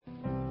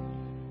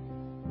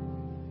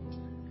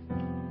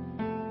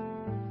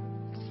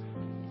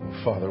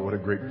Father, what a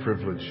great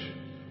privilege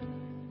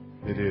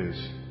it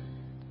is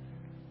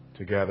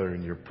to gather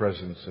in your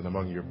presence and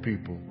among your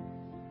people,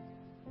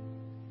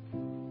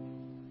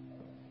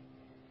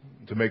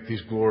 to make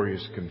these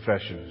glorious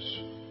confessions,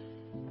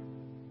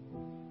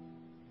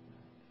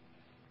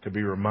 to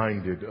be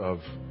reminded of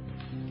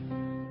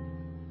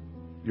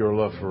your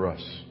love for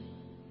us,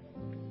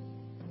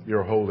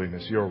 your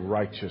holiness, your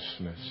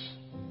righteousness,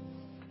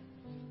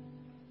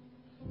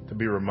 to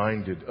be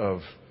reminded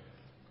of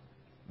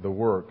the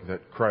work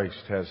that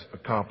Christ has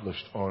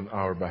accomplished on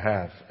our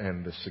behalf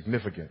and the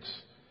significance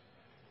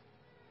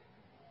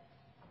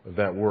of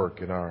that work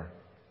in our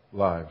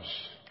lives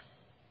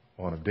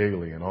on a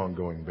daily and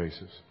ongoing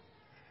basis.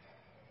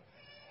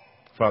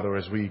 Father,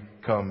 as we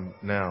come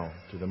now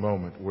to the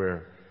moment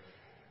where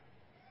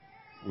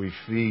we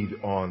feed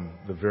on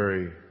the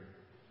very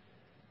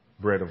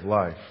bread of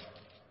life,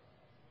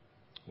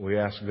 we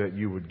ask that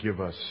you would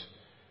give us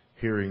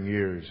hearing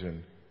ears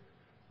and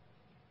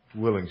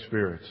willing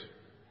spirits,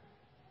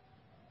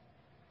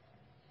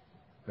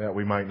 that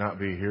we might not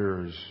be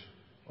hearers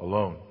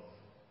alone,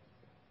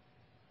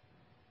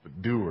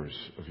 but doers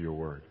of your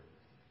word.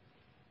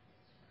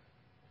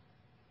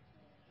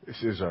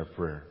 This is our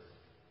prayer.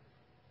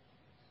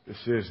 This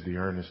is the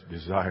earnest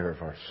desire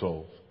of our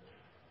souls.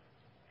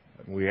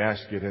 And we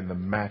ask it in the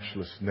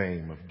matchless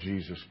name of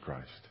Jesus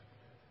Christ.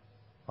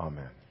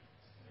 Amen.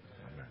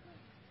 Amen.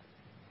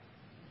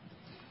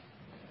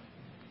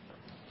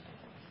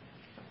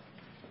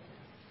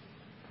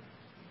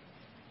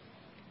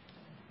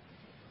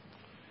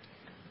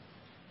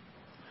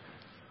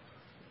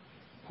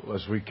 Well,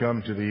 as we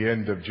come to the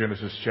end of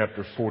Genesis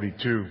chapter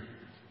 42,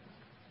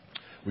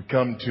 we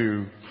come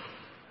to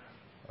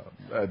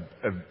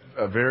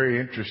a very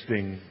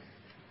interesting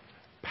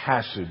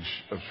passage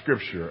of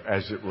Scripture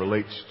as it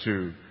relates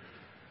to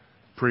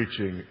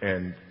preaching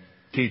and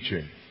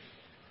teaching.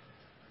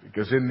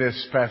 Because in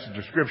this passage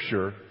of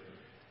Scripture,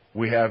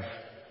 we have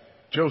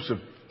Joseph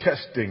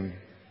testing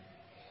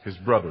his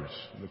brothers.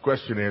 The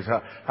question is,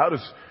 how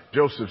does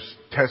Joseph's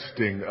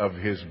testing of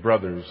his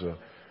brothers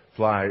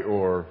apply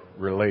or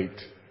relate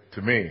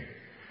to me?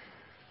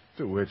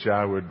 To which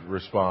I would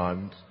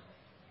respond,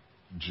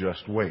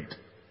 just wait.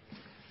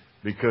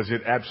 Because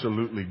it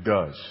absolutely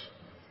does.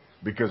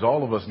 Because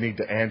all of us need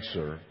to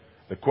answer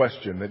the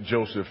question that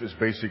Joseph is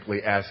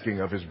basically asking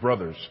of his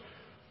brothers.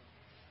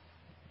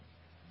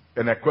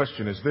 And that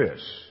question is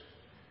this: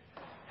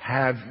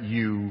 have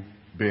you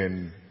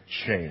been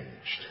changed?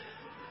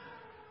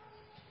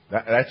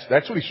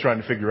 That's what he's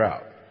trying to figure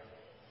out.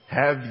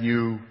 Have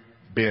you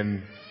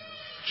been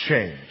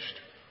changed?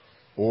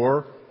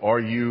 Or are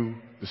you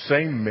the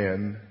same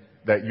men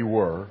that you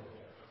were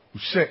who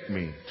sent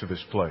me to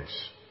this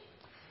place?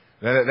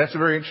 Now, that's a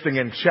very interesting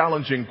and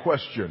challenging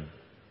question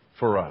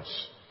for us.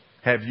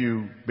 Have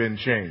you been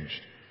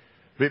changed?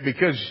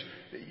 Because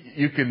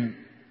you can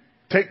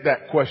take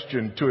that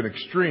question to an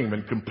extreme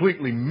and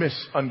completely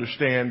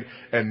misunderstand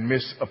and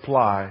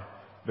misapply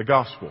the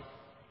gospel.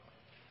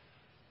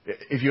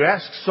 If you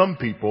ask some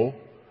people,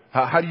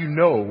 how do you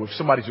know if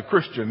somebody's a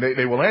Christian?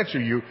 They will answer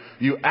you.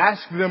 You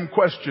ask them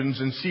questions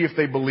and see if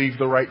they believe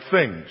the right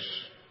things.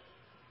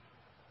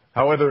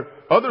 However,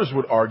 others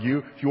would argue,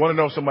 if you want to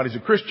know if somebody's a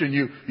Christian,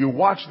 you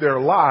watch their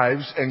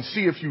lives and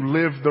see if you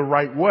live the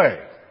right way.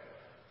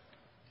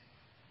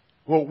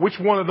 Well, which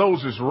one of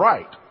those is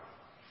right?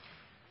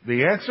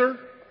 The answer?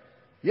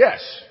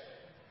 Yes.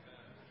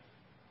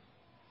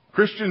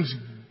 Christians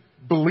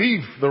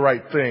believe the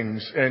right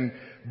things and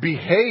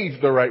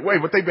behave the right way,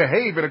 but they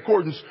behave in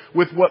accordance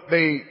with what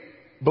they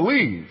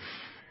believe.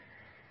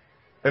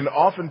 And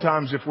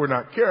oftentimes, if we're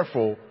not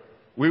careful,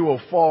 we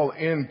will fall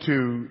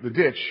into the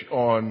ditch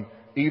on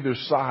either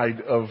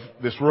side of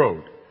this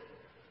road.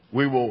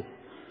 We will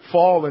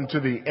fall into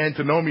the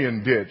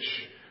antinomian ditch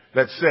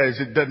that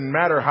says it doesn't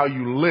matter how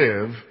you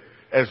live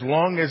as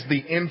long as the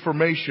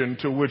information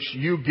to which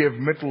you give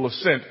mental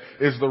assent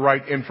is the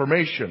right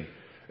information.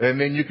 And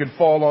then you can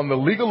fall on the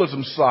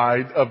legalism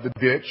side of the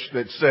ditch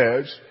that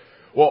says,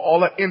 well, all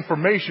that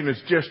information is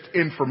just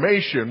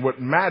information. What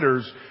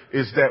matters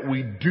is that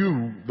we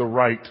do the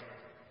right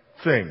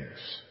things.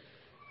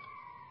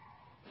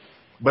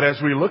 But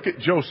as we look at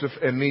Joseph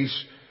and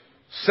these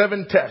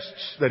 7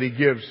 tests that he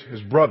gives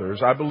his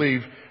brothers, I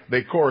believe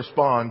they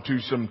correspond to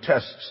some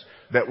tests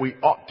that we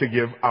ought to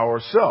give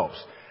ourselves.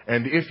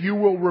 And if you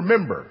will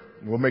remember,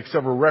 we'll make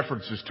several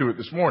references to it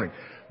this morning,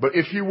 but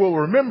if you will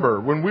remember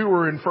when we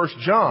were in 1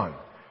 John,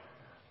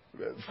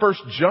 1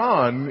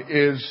 John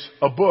is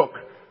a book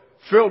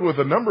filled with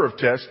a number of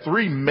tests,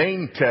 3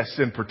 main tests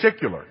in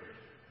particular.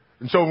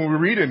 And so when we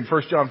read in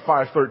 1 John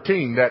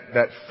 5:13,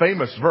 that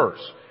famous verse,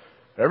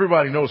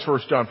 everybody knows 1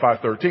 John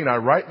 5:13. I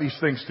write these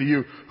things to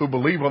you who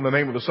believe on the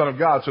name of the Son of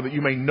God so that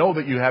you may know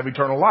that you have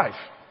eternal life.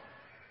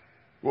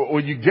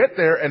 Well, you get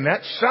there and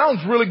that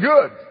sounds really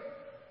good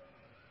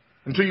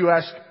until you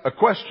ask a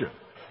question.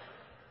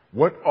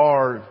 What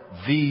are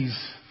these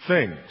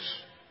things?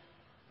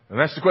 And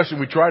that's the question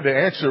we tried to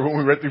answer when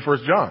we read through 1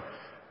 John.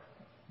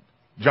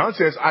 John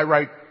says, I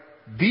write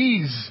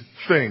these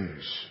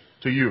things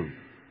to you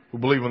who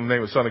believe in the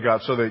name of the Son of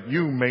God, so that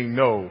you may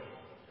know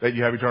that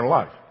you have eternal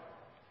life.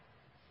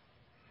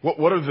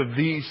 What are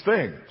these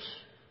things?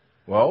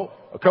 Well,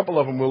 a couple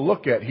of them we'll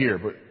look at here,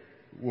 but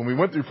when we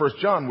went through 1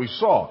 John, we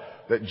saw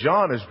that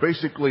John is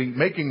basically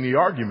making the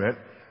argument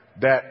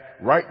that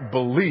right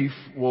belief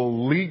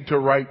will lead to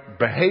right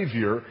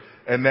behavior,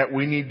 and that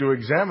we need to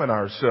examine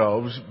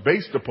ourselves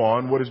based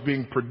upon what is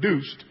being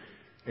produced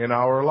in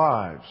our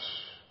lives.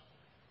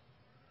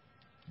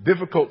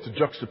 Difficult to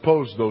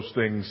juxtapose those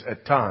things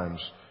at times,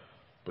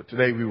 but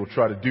today we will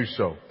try to do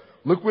so.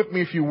 Look with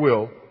me, if you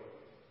will,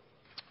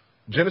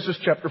 Genesis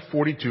chapter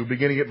 42,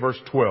 beginning at verse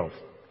 12.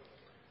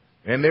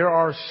 And there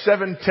are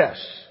 7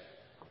 tests.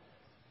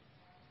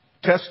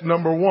 Test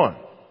number 1,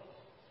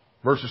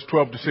 verses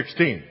 12 to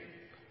 16.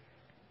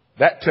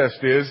 That test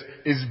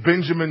is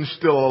Benjamin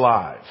still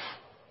alive?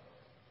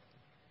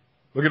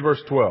 Look at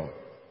verse 12.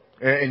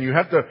 And you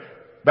have to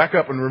back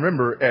up and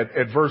remember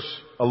at verse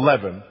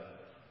 11,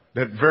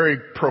 that very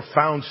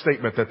profound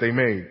statement that they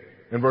made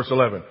in verse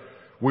 11.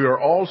 We are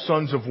all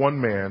sons of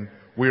one man.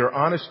 We are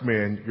honest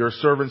men. Your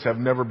servants have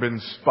never been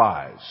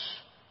spies.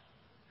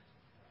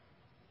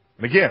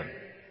 And again,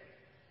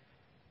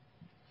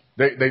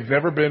 they've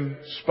never been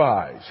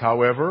spies.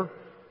 However,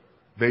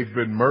 they've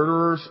been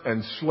murderers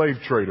and slave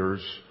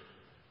traders.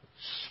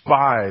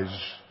 Spies,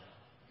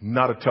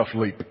 not a tough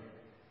leap.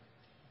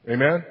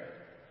 Amen?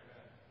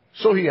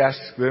 So he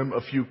asks them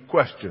a few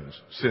questions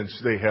since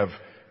they have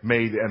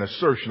made an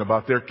assertion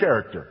about their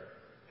character.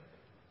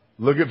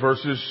 Look at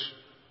verses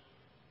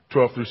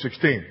 12 through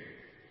 16.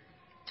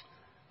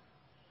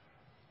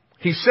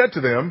 He said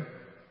to them,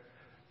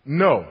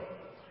 no,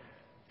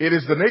 it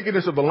is the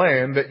nakedness of the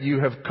land that you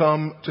have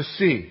come to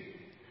see.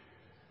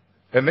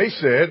 And they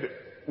said,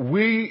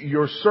 we,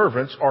 your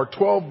servants, are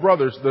 12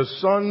 brothers, the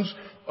sons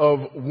of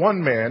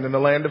one man in the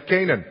land of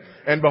Canaan.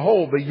 And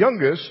behold, the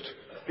youngest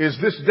is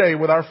this day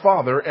with our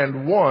father,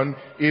 and one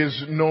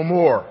is no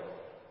more.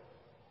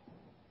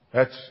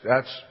 That's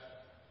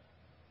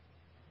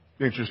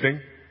interesting.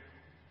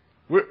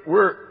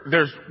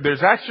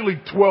 There's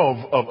actually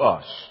 12 of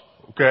us,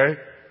 okay?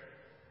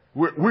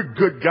 We're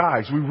good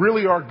guys. We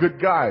really are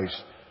good guys.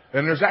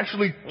 And there's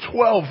actually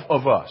 12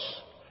 of us,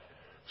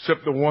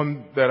 except the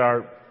one that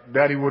our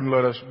daddy wouldn't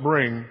let us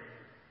bring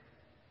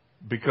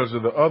because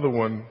of the other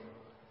one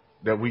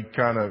that we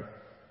kind of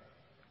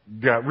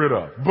got rid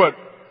of. But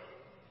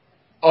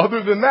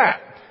other than that,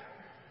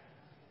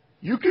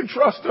 you can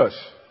trust us.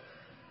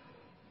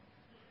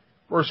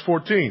 Verse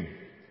 14.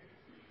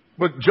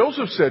 But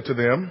Joseph said to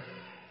them,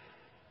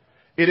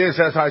 it is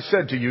as I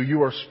said to you,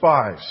 you are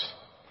spies.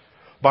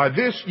 By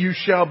this you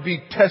shall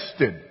be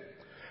tested.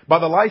 By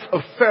the life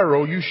of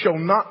Pharaoh you shall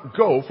not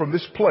go from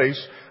this place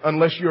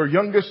unless your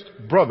youngest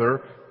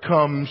brother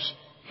comes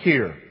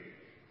here.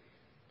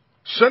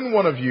 Send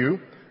one of you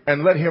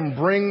and let him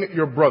bring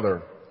your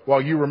brother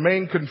while you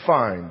remain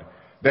confined,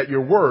 that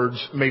your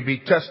words may be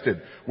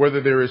tested,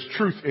 whether there is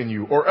truth in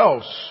you, or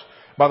else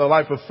by the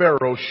life of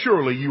Pharaoh,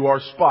 surely you are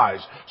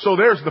spies. So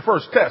there's the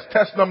first test.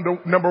 Test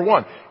number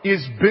 1.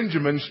 Is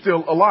Benjamin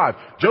still alive?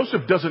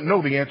 Joseph doesn't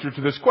know the answer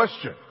to this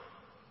question.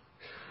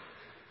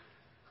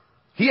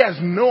 He has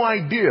no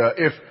idea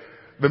if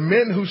the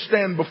men who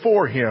stand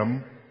before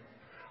him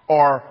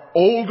are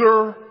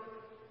older,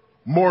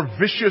 more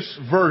vicious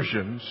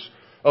versions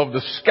of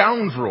the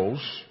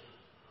scoundrels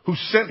who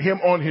sent him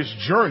on his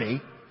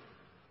journey,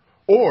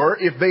 or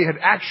if they had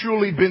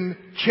actually been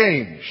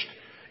changed,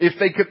 if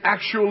they could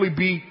actually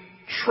be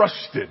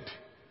trusted.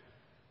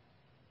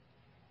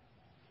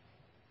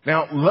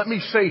 Now, let me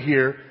say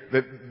here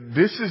that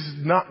this is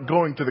not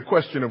going to the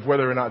question of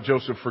whether or not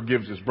Joseph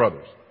forgives his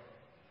brothers.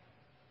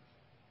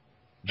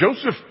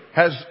 Joseph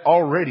has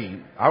already,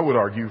 I would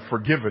argue,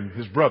 forgiven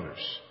his brothers,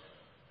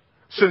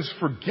 since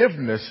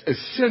forgiveness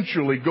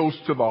essentially goes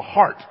to the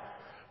heart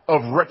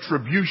of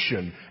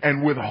retribution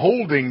and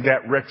withholding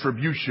that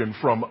retribution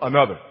from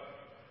another.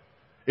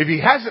 If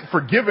he hasn't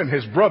forgiven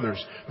his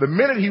brothers, the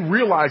minute he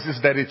realizes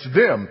that it's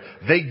them,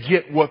 they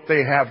get what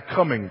they have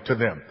coming to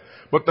them.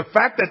 But the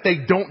fact that they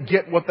don't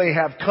get what they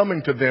have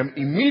coming to them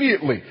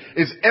immediately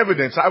is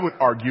evidence, I would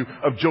argue,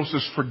 of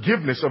Joseph's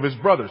forgiveness of his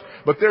brothers.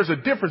 But there's a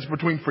difference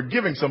between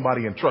forgiving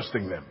somebody and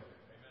trusting them.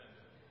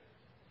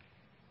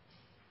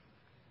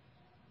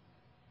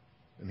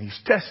 And he's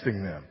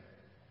testing them.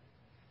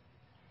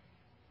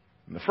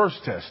 And the first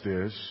test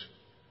is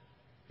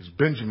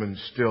Benjamin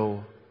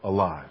still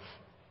alive?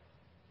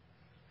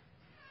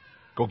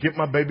 Go get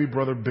my baby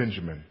brother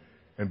Benjamin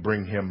and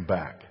bring him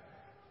back.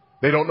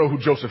 They don't know who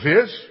Joseph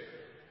is.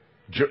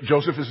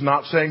 Joseph is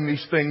not saying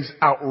these things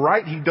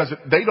outright.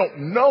 They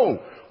don't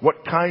know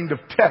what kind of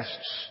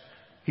tests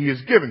he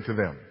is giving to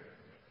them.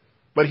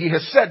 But he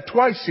has said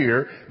twice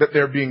here that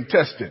they're being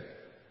tested.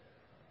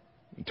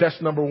 And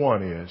test number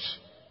 1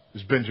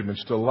 is Benjamin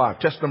still alive?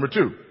 Test number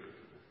 2,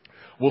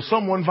 will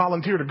someone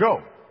volunteer to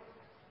go?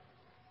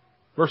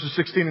 Verses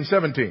 16 and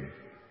 17.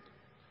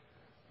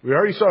 We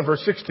already saw in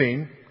verse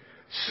 16,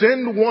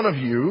 send one of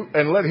you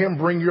and let him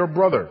bring your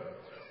brother,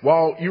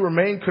 while you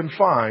remain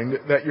confined,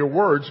 that your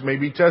words may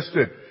be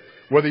tested,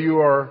 whether you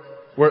are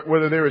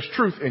whether there is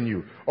truth in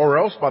you, or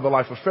else by the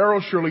life of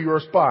Pharaoh, surely you are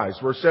spies.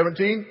 Verse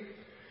 17,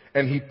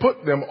 and he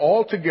put them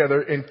all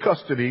together in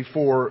custody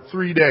for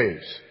 3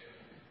 days.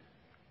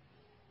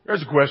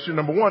 There's a question.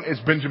 Number one, is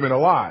Benjamin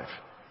alive?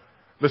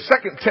 The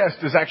second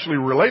test is actually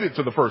related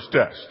to the first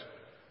test.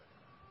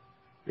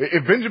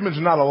 If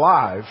Benjamin's not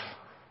alive,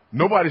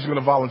 nobody's going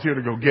to volunteer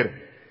to go get him.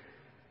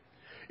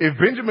 If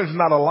Benjamin's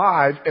not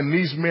alive and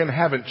these men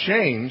haven't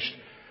changed,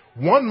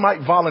 one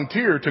might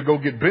volunteer to go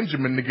get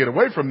Benjamin to get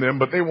away from them,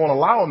 but they won't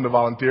allow him to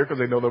volunteer because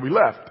they know they'll be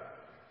left.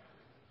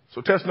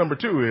 So test number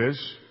 2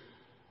 is,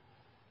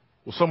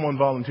 will someone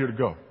volunteer to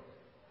go?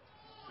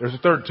 There's a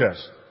third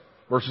test,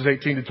 verses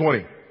 18 to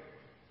 20.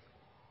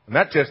 And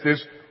that test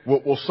is,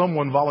 will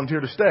someone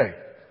volunteer to stay?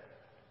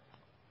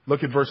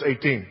 Look at verse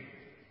 18.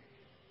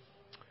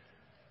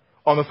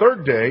 On the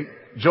third day,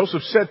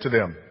 Joseph said to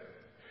them,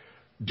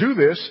 do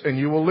this and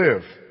you will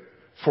live,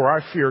 for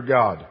I fear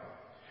God.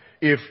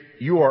 If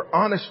you are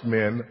honest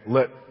men,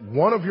 let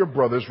one of your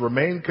brothers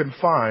remain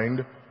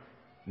confined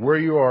where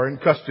you are in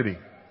custody,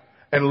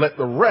 and let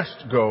the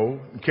rest go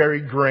and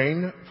carry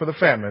grain for the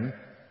famine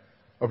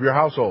of your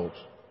households.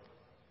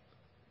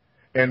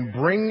 And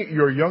bring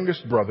your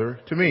youngest brother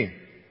to me,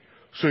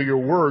 so your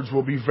words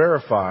will be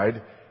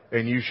verified,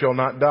 and you shall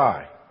not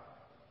die.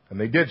 And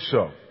they did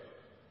so.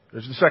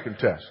 There's the second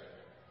test.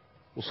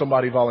 Will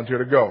somebody volunteer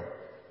to go?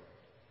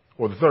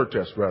 Or the third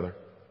test, rather.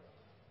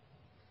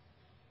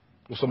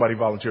 Will somebody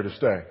volunteer to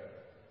stay?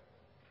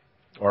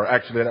 Or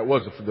actually, that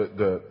was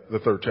the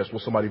third test. Will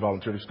somebody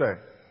volunteer to stay?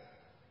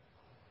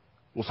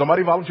 Will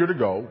somebody volunteer to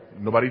go?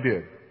 Nobody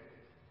did.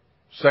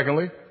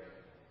 Secondly,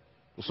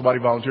 will somebody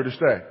volunteer to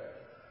stay?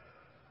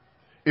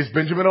 Is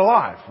Benjamin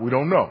alive? We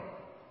don't know.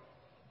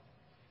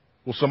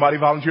 Will somebody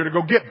volunteer to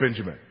go get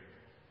Benjamin?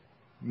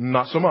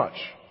 Not so much.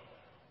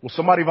 Will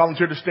somebody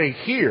volunteer to stay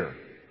here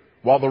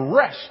while the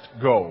rest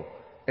go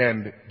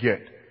and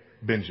get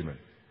Benjamin?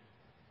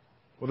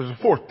 Well, there's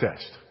a fourth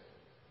test.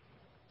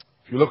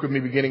 If you look with me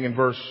beginning in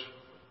verse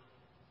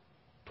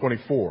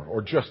 24,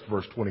 or just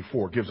verse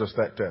 24, gives us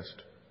that test.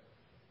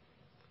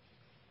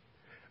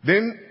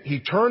 Then he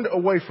turned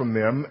away from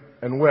them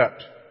and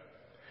wept.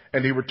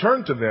 And he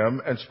returned to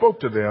them and spoke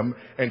to them,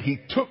 and he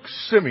took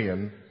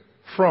Simeon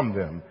from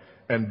them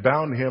and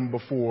bound him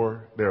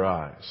before their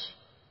eyes.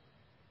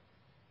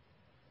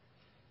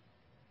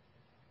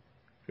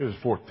 Here's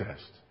the fourth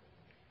test.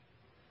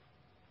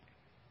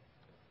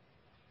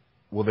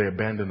 Will they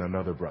abandon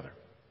another brother?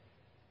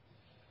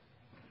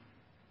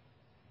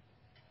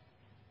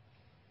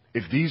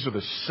 If these are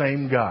the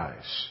same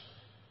guys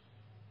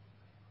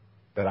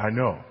that I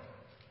know,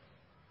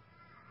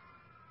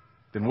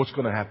 then what's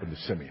going to happen to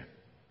Simeon?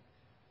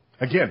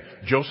 Again,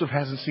 Joseph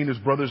hasn't seen his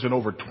brothers in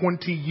over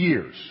 20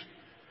 years.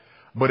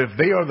 But if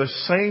they are the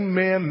same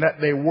men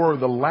that they were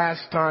the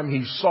last time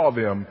he saw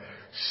them,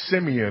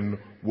 Simeon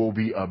will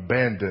be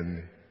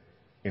abandoned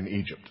in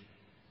Egypt.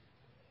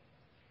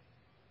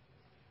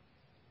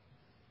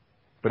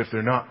 But if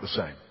they're not the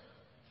same,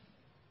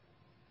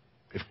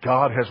 if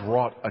God has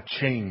wrought a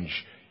change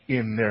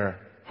in their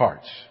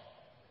hearts,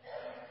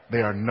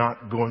 they are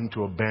not going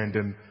to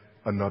abandon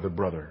another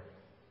brother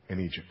in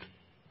Egypt.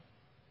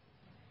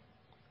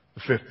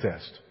 The fifth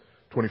test,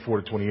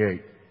 24 to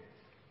 28.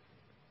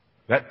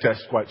 That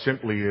test, quite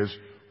simply, is,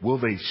 will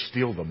they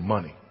steal the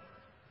money?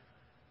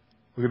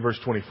 Look at verse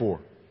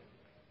 24.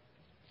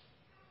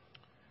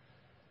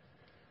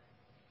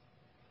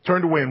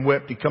 Turned away and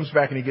wept. He comes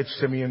back and he gets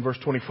Simeon, verse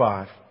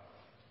 25.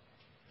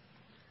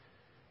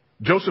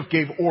 Joseph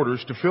gave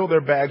orders to fill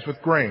their bags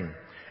with grain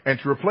and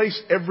to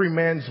replace every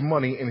man's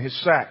money in his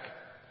sack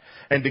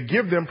and to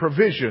give them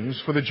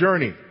provisions for the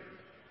journey.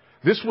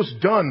 This was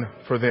done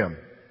for them.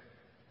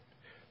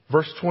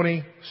 Verse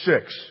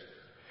 26.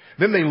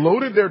 Then they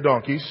loaded their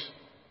donkeys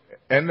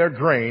and their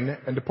grain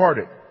and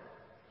departed.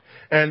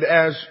 And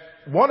as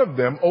one of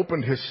them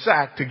opened his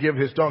sack to give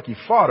his donkey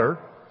fodder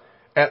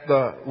at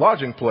the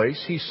lodging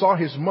place, he saw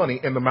his money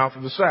in the mouth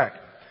of the sack.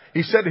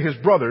 He said to his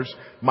brothers,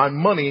 my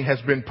money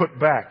has been put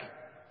back.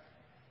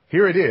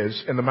 Here it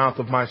is in the mouth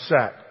of my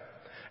sack.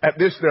 At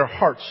this their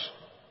hearts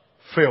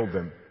failed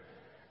them,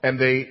 and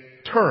they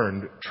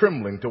turned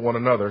trembling to one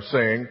another,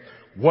 saying,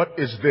 what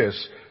is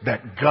this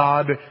that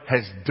God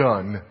has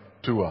done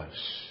to us?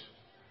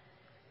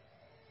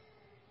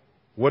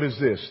 What is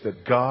this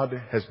that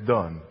God has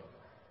done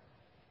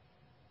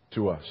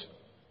to us?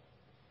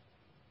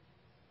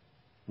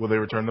 Will they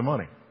return the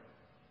money?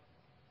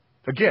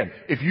 Again,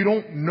 if you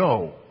don't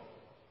know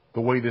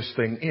the way this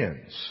thing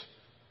ends,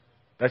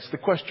 that's the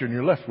question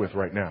you're left with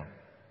right now.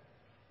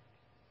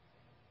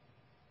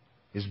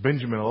 Is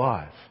Benjamin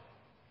alive?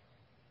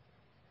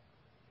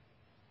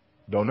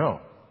 Don't know.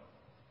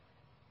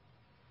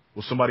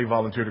 Will somebody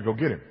volunteer to go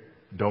get him?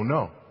 Don't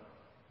know.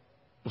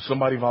 Will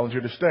somebody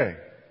volunteer to stay?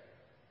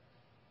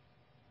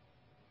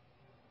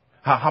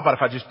 How about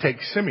if I just take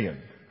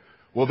Simeon?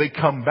 Will they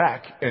come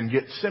back and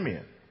get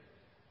Simeon?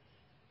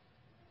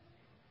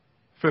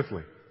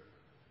 Fifthly,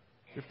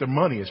 if their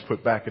money is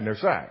put back in their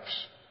sacks,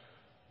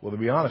 will they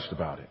be honest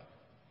about it?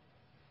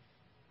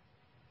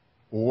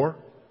 Or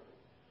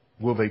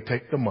will they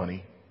take the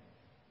money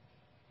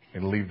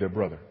and leave their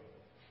brother?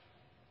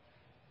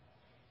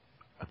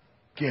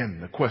 Again,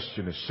 the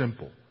question is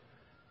simple.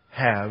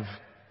 Have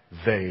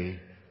they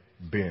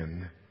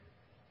been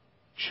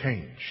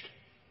changed?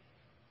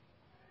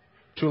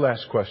 Two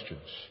last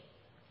questions.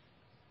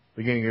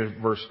 Beginning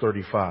at verse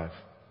 35.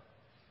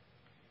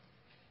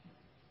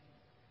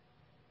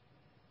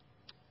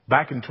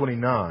 Back in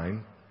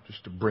 29,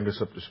 just to bring us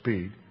up to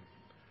speed,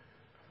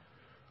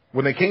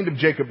 when they came to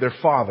Jacob, their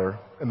father,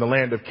 in the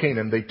land of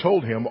Canaan, they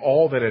told him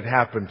all that had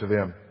happened to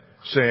them,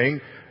 saying,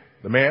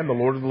 the man, the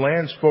Lord of the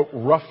land, spoke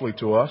roughly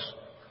to us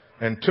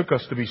and took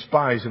us to be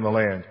spies in the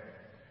land.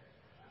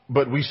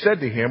 But we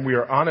said to him, we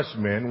are honest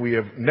men. We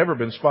have never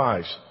been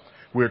spies.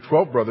 We are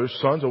 12 brothers,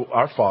 sons of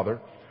our father.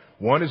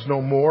 One is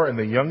no more, and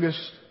the youngest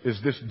is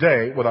this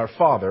day with our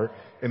father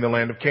in the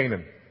land of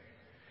Canaan.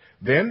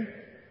 Then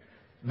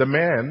the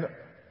man,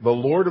 the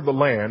Lord of the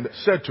land,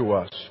 said to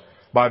us,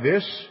 by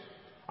this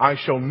I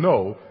shall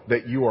know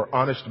that you are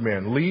honest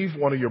men. Leave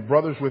one of your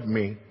brothers with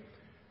me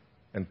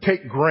and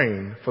take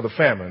grain for the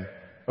famine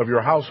of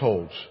your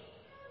households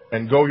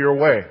and go your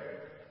way.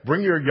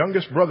 Bring your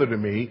youngest brother to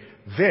me.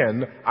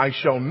 Then I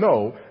shall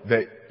know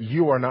that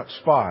you are not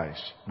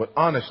spies, but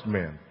honest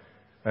men.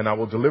 And I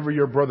will deliver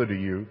your brother to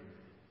you,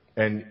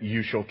 and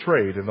you shall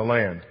trade in the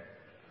land.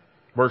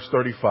 Verse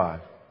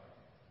 35.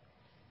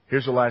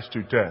 Here's the last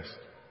two tests.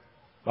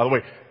 By the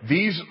way,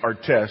 these are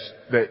tests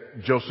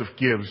that Joseph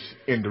gives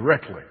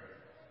indirectly.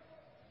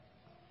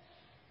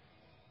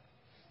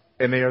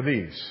 And they are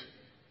these.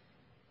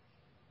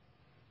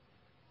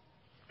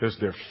 Does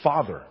their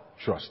father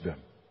trust them?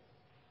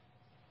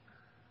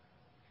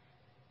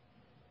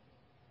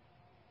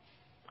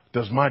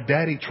 Does my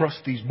daddy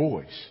trust these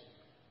boys?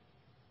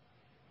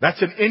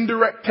 That's an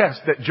indirect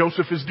test that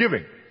Joseph is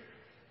giving.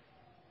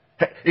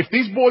 If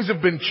these boys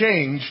have been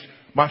changed,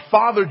 my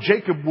father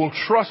Jacob will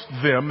trust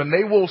them, and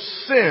they will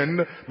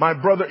send my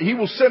brother, he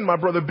will send my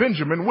brother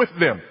Benjamin with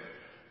them.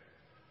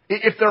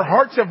 If their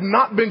hearts have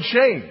not been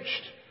changed,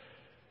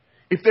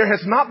 if there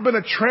has not been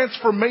a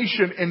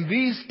transformation in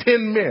these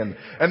 10 men,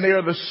 and they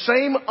are the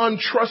same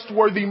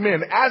untrustworthy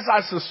men, as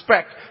I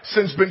suspect,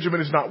 since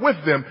Benjamin is not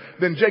with them,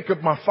 then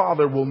Jacob, my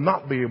father, will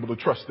not be able to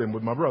trust them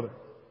with my brother.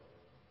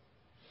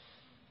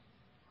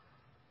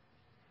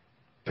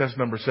 Test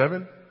number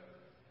 7.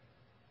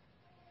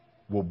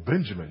 Will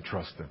Benjamin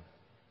trust them?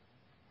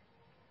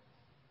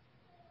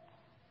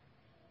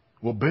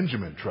 Will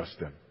Benjamin trust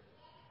them?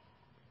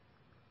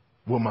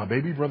 Will my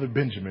baby brother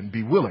Benjamin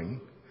be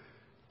willing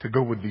to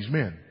go with these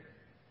men?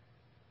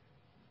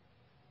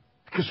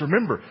 Because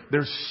remember,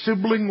 there's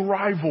sibling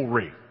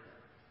rivalry.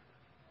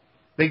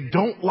 They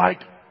don't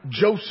like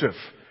Joseph.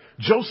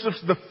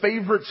 Joseph's the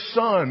favorite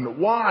son.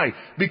 Why?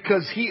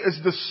 Because he is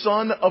the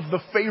son of the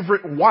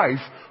favorite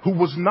wife who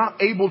was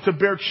not able to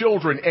bear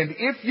children. And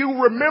if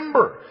you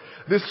remember,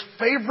 this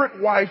favorite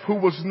wife who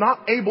was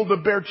not able to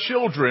bear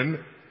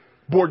children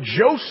bore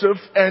Joseph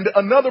and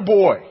another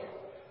boy.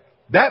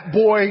 That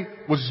boy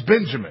was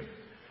Benjamin.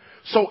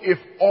 So if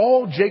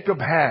all Jacob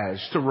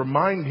has to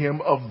remind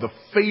him of the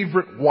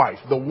favorite wife,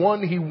 the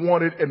one he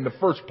wanted in the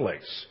first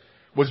place,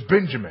 was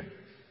Benjamin,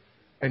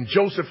 and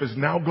Joseph is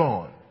now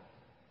gone,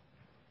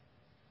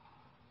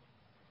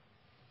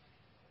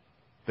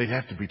 they'd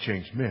have to be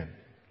changed men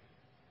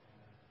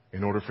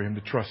in order for him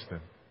to trust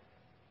them.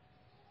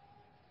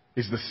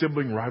 Is the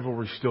sibling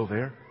rivalry still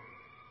there?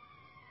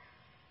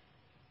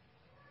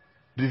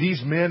 Do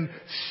these men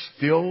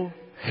still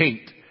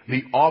hate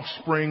the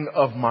offspring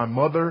of my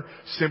mother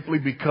simply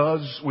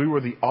because we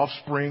were the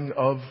offspring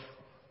of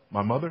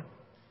my mother?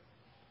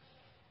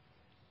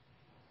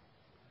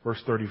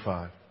 Verse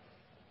 35.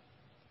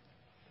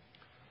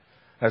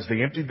 As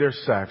they emptied their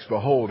sacks,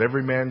 behold,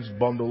 every man's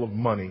bundle of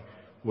money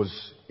was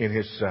in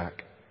his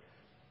sack.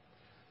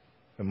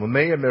 And when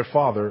they and their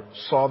father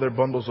saw their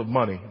bundles of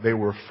money, they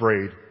were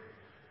afraid.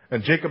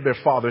 And Jacob their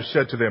father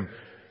said to them,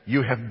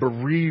 you have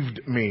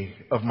bereaved me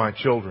of my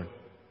children.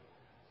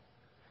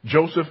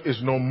 Joseph is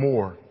no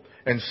more,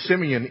 and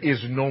Simeon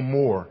is no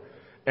more,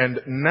 and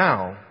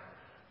now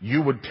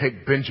you would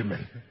take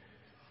Benjamin.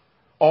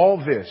 All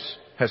this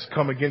has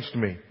come against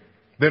me.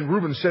 Then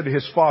Reuben said to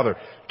his father,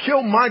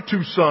 kill my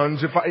 2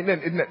 sons if I...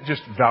 Isn't that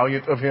just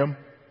valiant of him?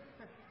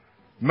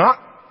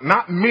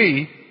 Not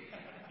me.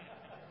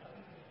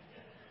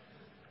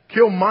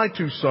 Kill my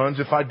 2 sons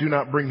if I do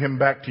not bring him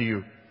back to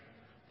you.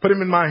 Put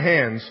him in my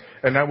hands,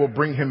 and I will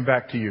bring him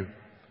back to you.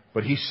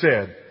 But he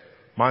said,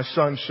 my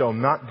son shall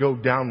not go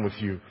down with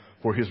you,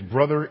 for his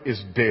brother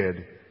is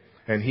dead,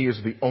 and he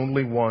is the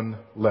only one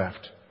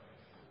left.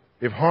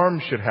 If harm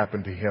should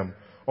happen to him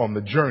on the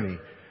journey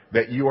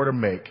that you are to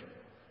make,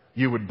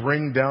 you would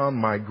bring down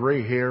my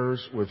gray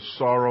hairs with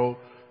sorrow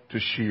to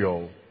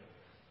Sheol.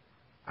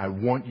 I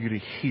want you to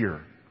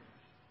hear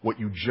what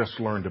you just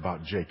learned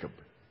about Jacob.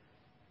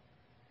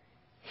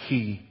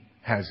 He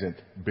hasn't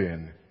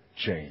been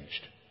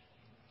changed.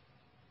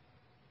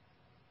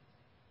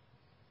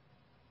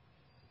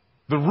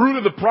 The root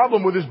of the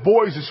problem with his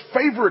boys is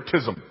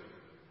favoritism.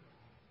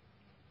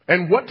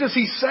 And what does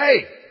he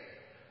say?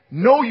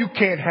 no, you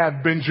can't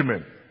have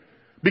Benjamin,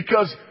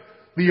 because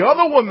the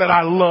other one that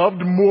I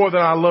loved more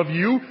than I love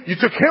you, you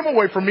took him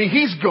away from me.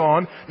 He's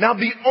gone. Now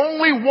the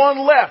only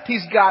one left,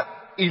 he's got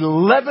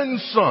 11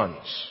 sons.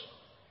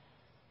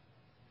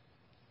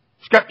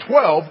 He's got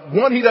 12.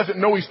 One he doesn't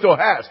know he still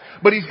has.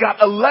 But he's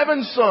got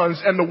 11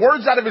 sons, and the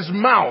words out of his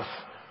mouth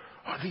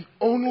are the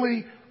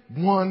only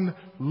one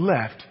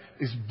left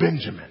is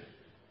Benjamin.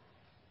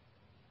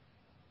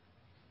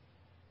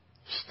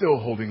 Still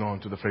holding on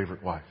to the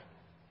favorite wife.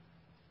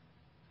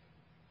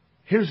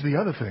 Here's the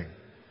other thing.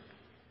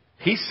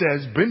 He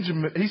says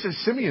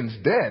Simeon's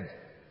dead.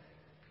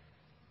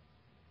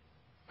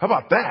 How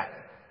about that?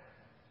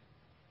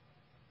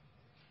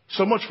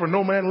 So much for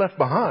no man left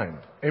behind.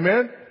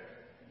 Amen?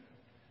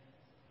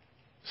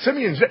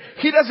 Simeon's dead.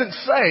 He doesn't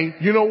say,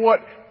 you know what,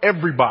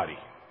 everybody,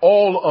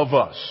 all of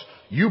us,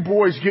 you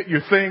boys get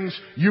your things,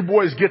 you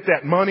boys get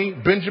that money,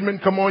 Benjamin,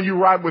 come on, you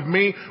ride with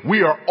me.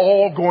 We are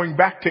all going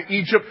back to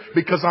Egypt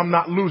because I'm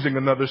not losing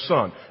another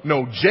son.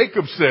 No,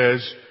 Jacob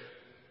says,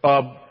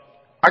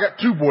 I got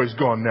 2 boys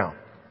gone now.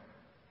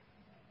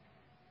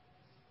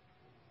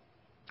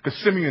 Because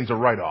Simeon's a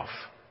write-off.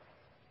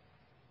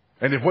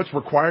 And if what's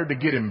required to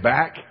get him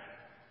back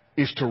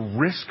is to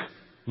risk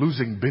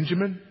losing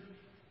Benjamin,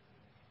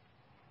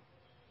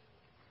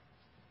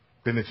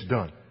 then it's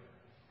done.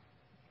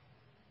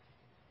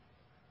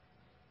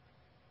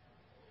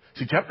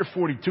 See, chapter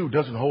 42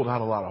 doesn't hold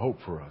out a lot of hope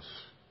for us.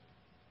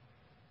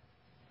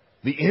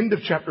 The end of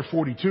chapter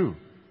 42.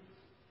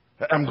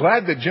 I'm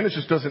glad that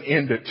Genesis doesn't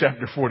end at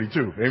chapter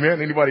 42.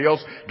 Amen? Anybody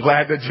else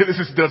glad that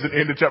Genesis doesn't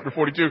end at chapter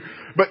 42?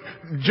 But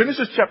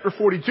Genesis chapter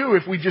 42,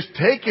 if we just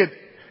take it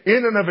in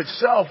and of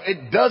itself,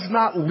 it does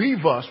not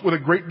leave us with a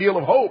great deal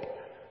of hope.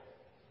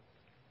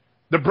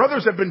 The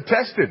brothers have been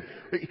tested.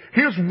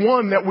 Here's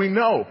one that we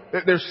know.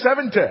 There's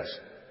 7 tests.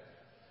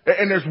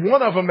 And there's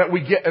one of them that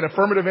we get an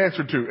affirmative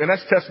answer to. And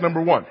that's test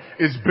number 1.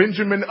 Is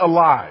Benjamin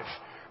alive?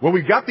 Well,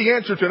 we got the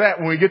answer to that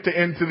when we get to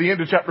the end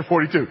of chapter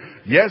 42.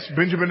 Yes,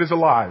 Benjamin is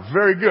alive.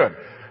 Very good.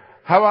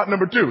 How about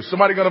number 2?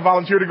 Somebody going to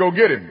volunteer to go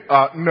get him?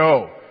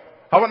 No.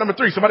 How about number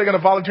 3? Somebody going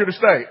to volunteer to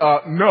stay?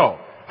 No.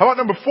 How about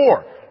number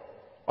 4?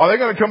 Are they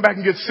going to come back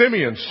and get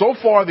Simeon? So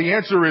far, the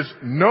answer is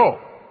no.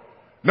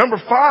 Number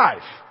 5.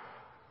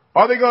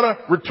 Are they going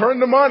to return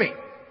the money?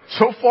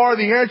 So far,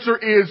 the answer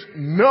is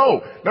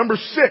no. Number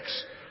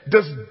 6.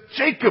 Does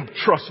Jacob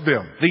trust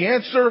them? The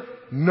answer,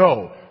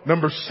 no.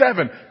 Number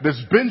 7,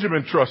 does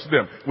Benjamin trust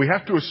them? We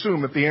have to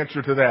assume that the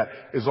answer to that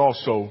is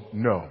also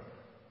no.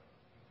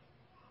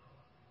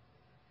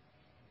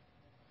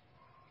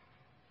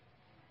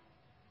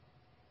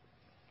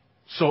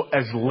 So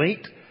as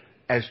late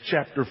as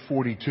chapter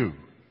 42,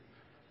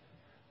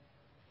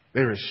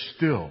 there is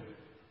still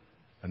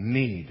a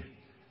need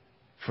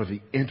for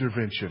the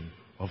intervention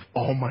of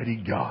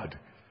Almighty God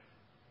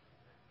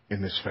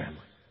in this family.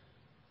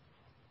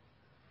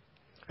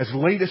 As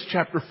late as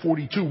chapter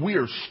 42, we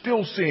are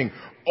still seeing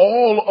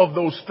all of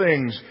those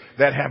things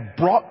that have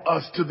brought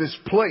us to this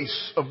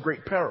place of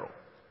great peril.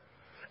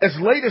 As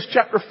late as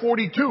chapter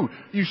 42,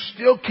 you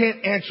still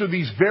can't answer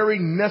these very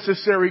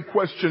necessary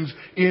questions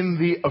in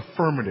the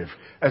affirmative.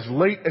 As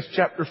late as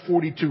chapter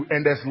 42,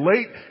 and as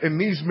late in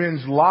these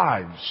men's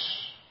lives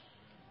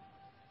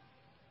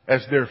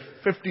as their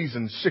 50s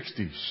and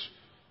 60s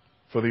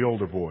for the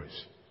older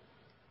boys,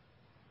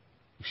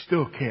 you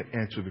still can't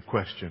answer the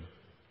question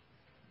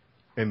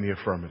in the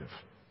affirmative.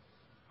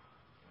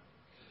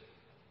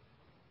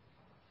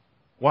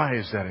 Why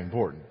is that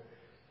important?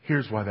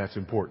 Here's why that's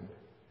important.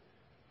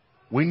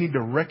 We need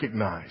to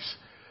recognize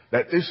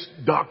that this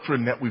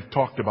doctrine that we've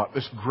talked about,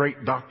 this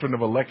great doctrine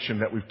of election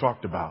that we've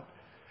talked about,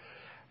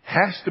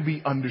 has to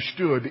be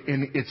understood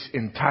in its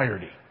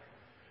entirety.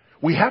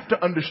 We have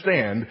to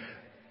understand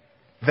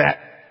that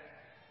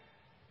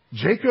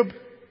Jacob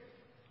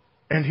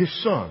and his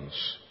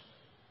sons,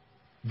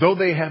 though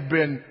they have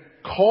been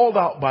called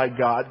out by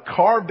God,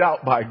 carved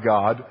out by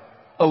God,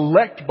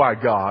 elect by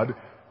God,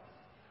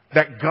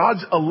 that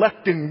God's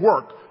electing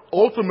work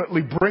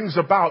ultimately brings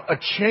about a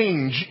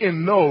change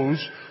in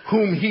those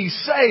whom He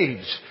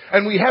saves.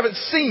 And we haven't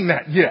seen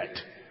that yet.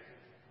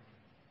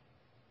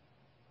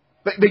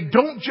 They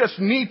don't just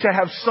need to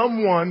have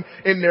someone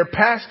in their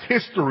past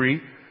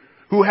history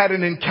who had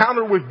an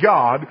encounter with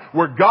God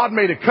where God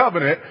made a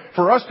covenant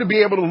for us to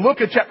be able to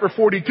look at chapter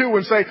 42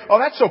 and say, oh,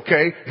 that's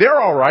okay. They're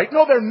all right.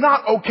 No, they're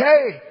not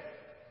okay.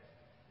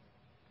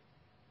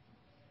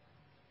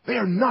 They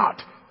are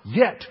not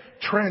yet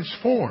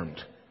transformed.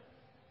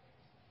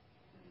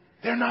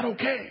 They're not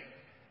okay.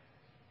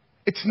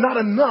 It's not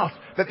enough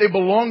that they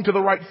belong to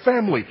the right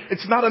family.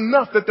 It's not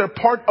enough that they're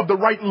part of the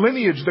right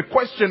lineage. The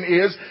question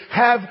is,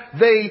 have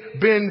they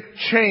been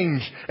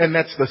changed? And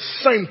that's the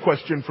same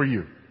question for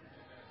you.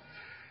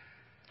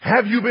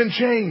 Have you been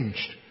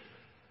changed?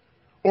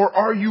 Or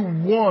are you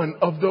one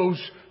of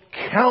those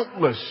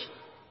countless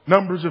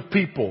numbers of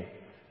people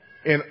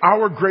in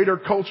our greater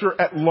culture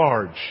at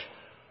large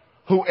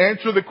who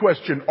answer the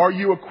question, are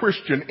you a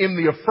Christian, in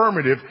the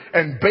affirmative,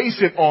 and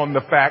base it on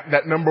the fact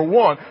that, number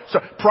one,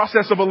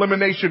 process of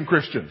elimination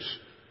Christians.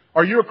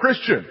 Are you a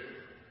Christian?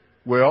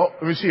 Well,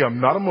 let me see. I'm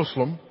not a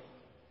Muslim.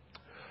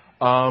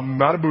 I'm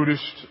not a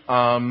Buddhist.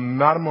 I'm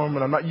not a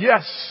Mormon.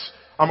 Yes,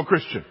 I'm a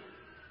Christian.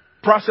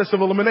 Process of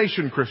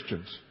elimination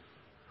Christians.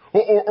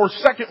 Or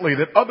secondly,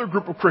 that other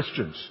group of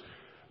Christians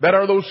that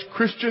are those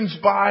Christians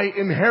by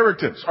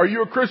inheritance. Are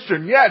you a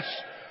Christian? Yes.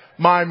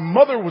 My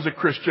mother was a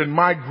Christian.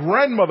 My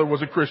grandmother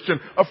was a Christian.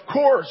 Of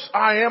course,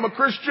 I am a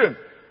Christian.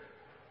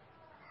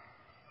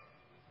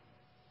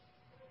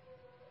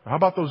 How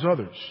about those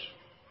others?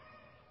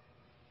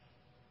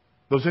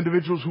 Those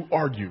individuals who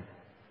argue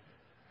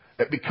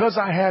that because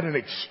I had an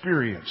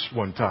experience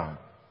one time,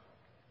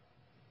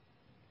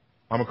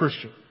 I'm a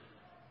Christian.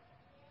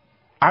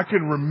 I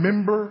can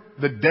remember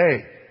the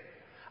day.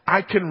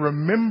 I can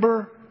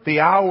remember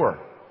the hour.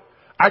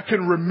 I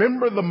can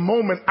remember the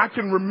moment. I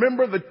can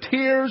remember the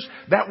tears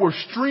that were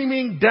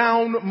streaming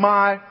down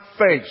my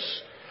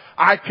face.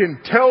 I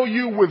can tell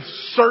you with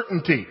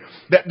certainty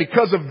that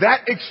because of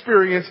that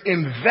experience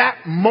in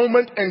that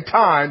moment in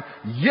time,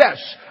 yes,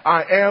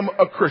 I am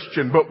a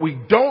Christian. But we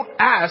don't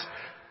ask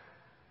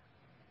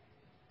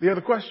the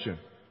other question.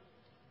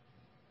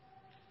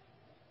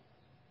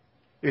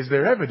 Is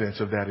there evidence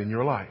of that in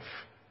your life?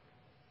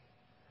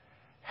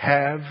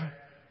 Have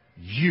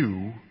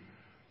you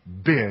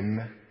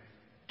been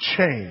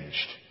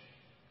changed?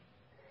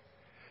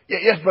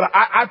 Yes, but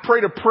I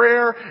prayed a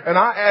prayer and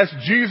I asked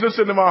Jesus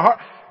into my heart.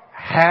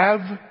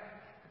 Have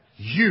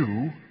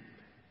you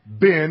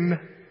been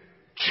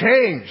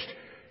changed?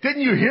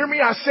 Didn't you hear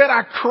me? I said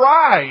I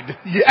cried.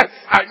 Yes,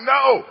 I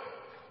know.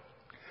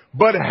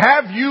 But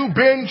have you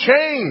been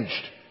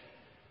changed?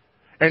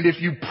 And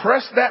if you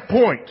press that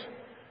point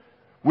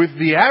with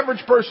the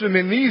average person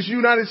in these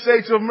United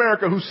States of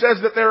America who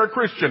says that they're a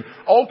Christian,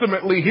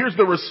 ultimately, here's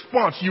the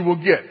response you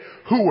will get.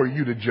 Who are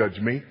you to judge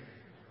me?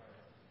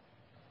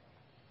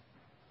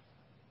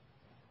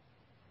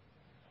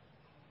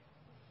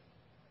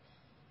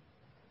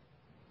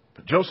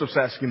 But Joseph's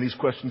asking these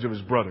questions of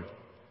his brother.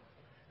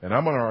 And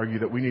I'm going to argue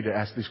that we need to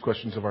ask these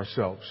questions of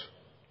ourselves.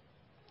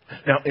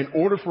 Now, in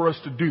order for us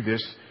to do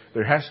this,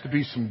 there has to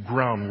be some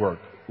groundwork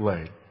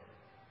laid.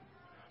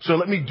 So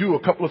let me do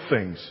a couple of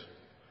things.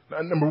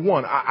 Number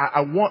one,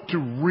 I want to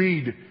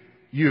read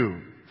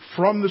you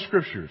from the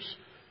scriptures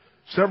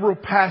several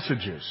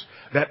passages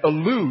that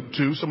allude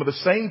to some of the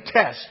same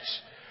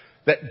tests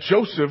that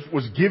Joseph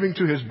was giving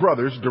to his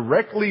brothers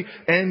directly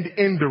and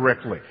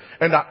indirectly.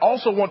 And I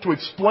also want to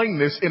explain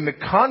this in the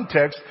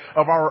context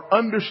of our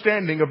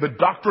understanding of the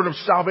doctrine of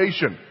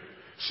salvation,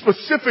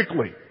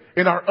 specifically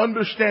in our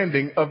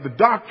understanding of the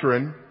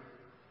doctrine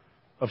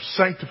of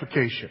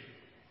sanctification.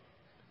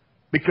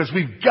 Because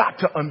we've got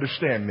to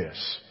understand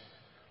this.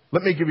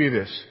 Let me give you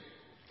this.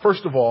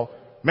 First of all,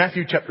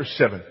 Matthew chapter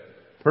 7,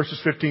 verses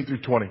 15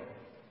 through 20.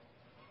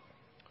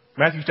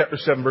 Matthew chapter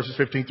 7, verses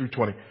 15 through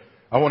 20.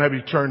 I won't have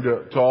you turn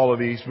to all of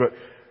these, but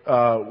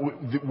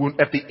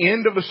at the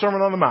end of the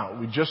Sermon on the Mount,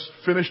 we just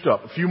finished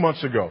up a few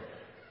months ago.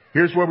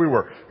 Here's where we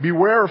were.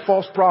 Beware of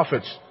false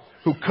prophets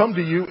who come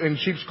to you in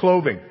sheep's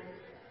clothing,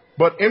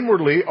 but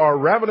inwardly are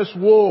ravenous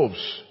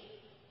wolves.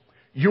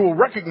 You will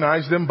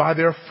recognize them by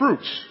their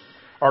fruits.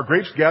 Are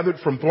grapes gathered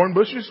from thorn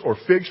bushes or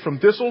figs from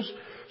thistles?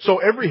 So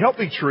every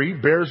healthy tree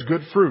bears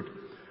good fruit,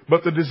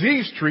 but the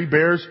diseased tree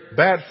bears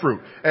bad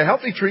fruit. A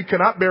healthy tree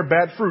cannot bear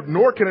bad fruit,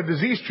 nor can a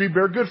diseased tree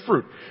bear good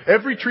fruit.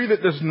 Every tree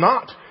that does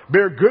not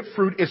bear good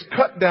fruit is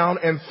cut down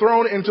and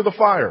thrown into the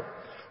fire.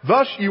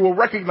 Thus you will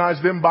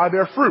recognize them by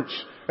their fruits.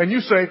 And you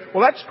say,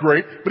 well, that's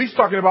great, but he's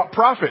talking about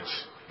prophets.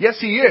 Yes,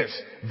 he is.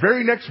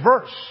 Very next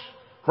verse.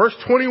 Verse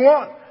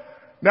 21.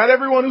 Not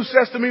everyone who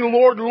says to me,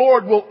 Lord,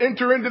 Lord, will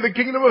enter into the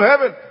kingdom of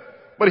heaven,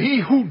 but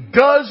he who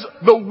does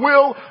the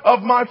will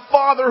of my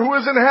Father who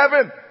is in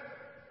heaven.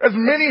 There's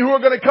many who are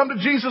going to come to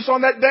Jesus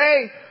on that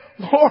day.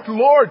 Lord,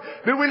 Lord,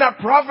 did we not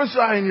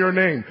prophesy in your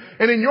name?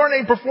 And in your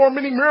name perform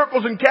many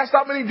miracles and cast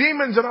out many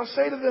demons? And I'll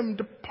say to them,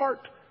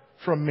 depart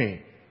from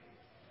me.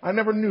 I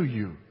never knew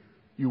you,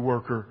 you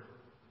worker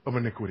of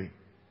iniquity.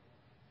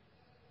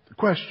 The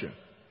question,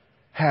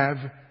 have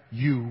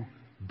you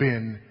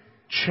been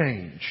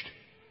changed?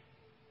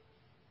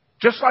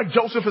 Just like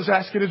Joseph is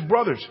asking his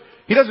brothers.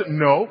 He doesn't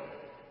know.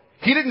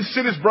 He didn't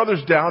sit his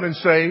brothers down and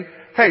say,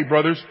 hey,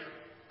 brothers,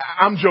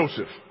 I'm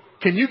Joseph.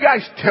 Can you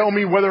guys tell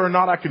me whether or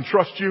not I can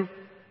trust you?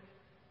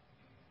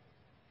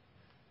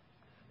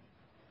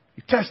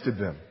 He tested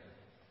them.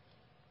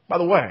 By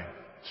the way,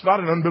 it's not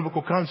an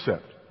unbiblical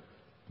concept.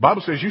 The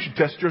Bible says you should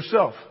test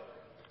yourself.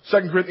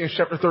 2 Corinthians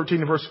chapter 13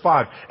 and verse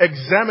 5.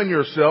 Examine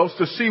yourselves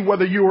to see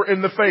whether you are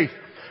in the faith.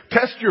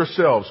 Test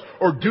yourselves,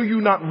 or do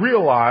you not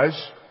realize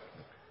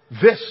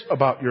this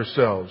about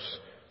yourselves,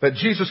 that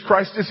Jesus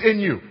Christ is in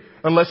you,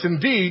 unless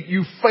indeed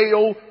you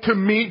fail to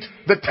meet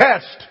the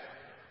test.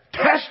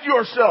 Test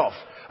yourself.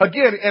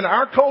 Again, in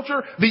our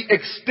culture, the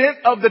extent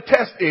of the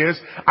test is,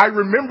 I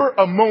remember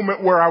a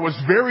moment where I was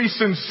very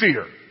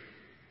sincere.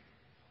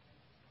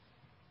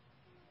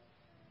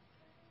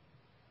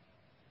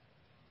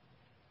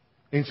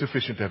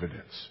 Insufficient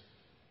evidence.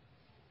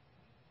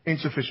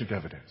 Insufficient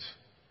evidence.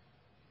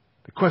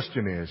 The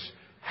question is,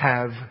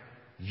 have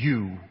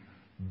you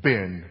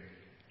been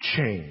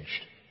changed.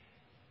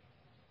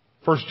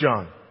 1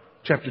 John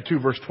chapter 2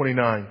 verse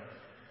 29.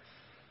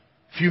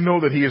 If you know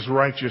that he is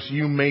righteous,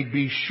 you may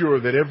be sure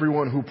that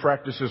everyone who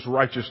practices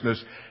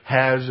righteousness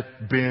has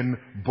been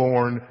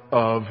born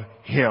of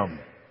him.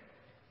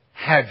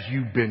 Have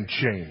you been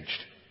changed?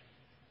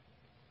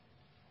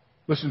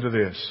 Listen to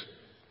this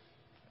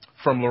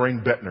from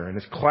Loraine Boettner in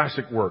his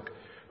classic work,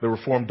 The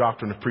Reformed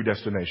Doctrine of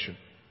Predestination.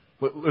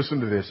 Listen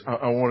to this.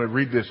 I want to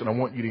read this and I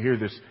want you to hear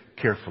this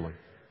carefully.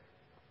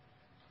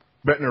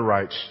 Boettner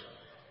writes,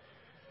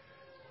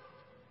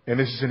 and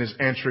this is in his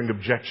answering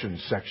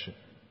objections section.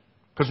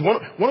 Because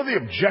one of the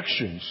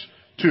objections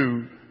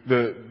to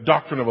the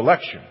doctrine of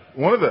election,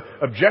 one of the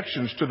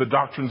objections to the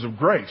doctrines of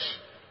grace,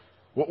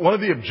 one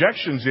of the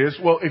objections is,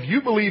 well, if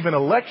you believe in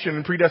election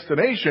and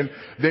predestination,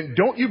 then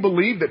don't you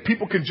believe that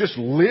people can just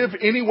live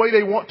any way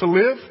they want to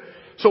live?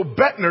 So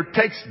Boettner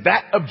takes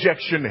that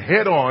objection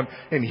head on,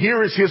 and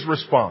here is his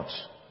response.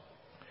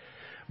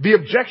 The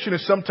objection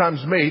is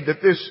sometimes made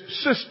that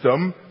this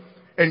system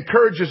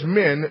encourages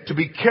men to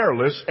be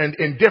careless and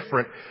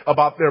indifferent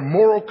about their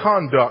moral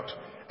conduct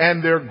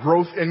and their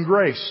growth in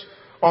grace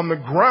on the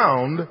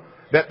ground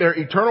that their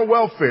eternal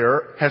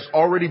welfare has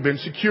already been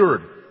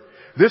secured.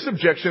 This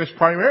objection is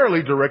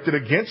primarily directed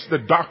against the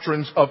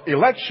doctrines of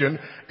election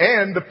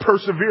and the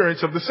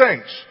perseverance of the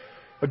saints.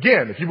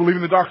 Again, if you believe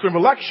in the doctrine of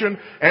election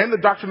and the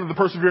doctrine of the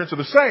perseverance of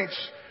the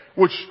saints,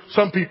 which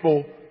some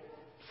people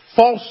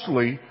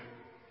falsely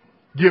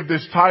give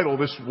this title,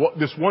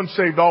 this once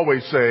saved,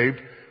 always saved,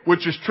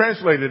 which is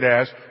translated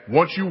as,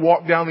 once you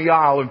walk down the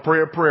aisle and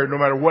pray a prayer, no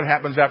matter what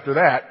happens after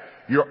that,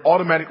 you're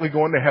automatically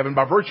going to heaven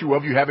by virtue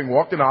of you having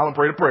walked an aisle and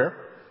prayed a prayer.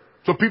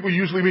 So people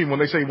usually mean when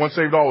they say once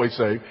saved, always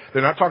saved,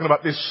 they're not talking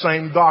about this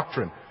same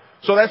doctrine.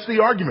 So that's the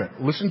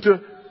argument. Listen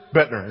to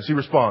Boettner as he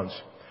responds.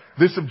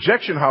 This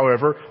objection,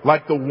 however,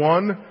 like the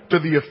one to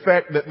the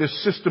effect that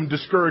this system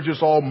discourages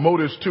all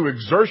motives to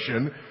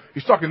exertion,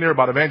 he's talking there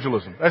about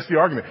evangelism. That's the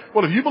argument.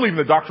 Well, if you believe in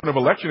the doctrine of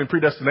election and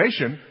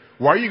predestination,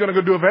 why are you going to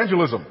go do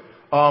evangelism?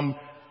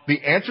 The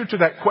answer to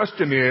that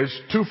question is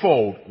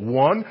twofold.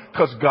 One,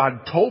 because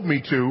God told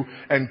me to,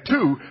 and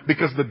two,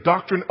 because the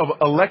doctrine of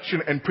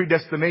election and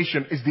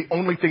predestination is the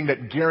only thing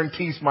that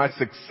guarantees my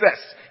success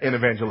in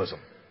evangelism.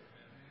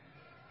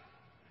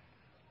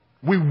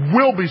 We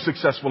will be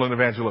successful in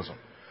evangelism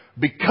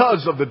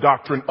because of the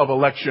doctrine of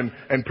election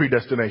and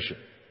predestination.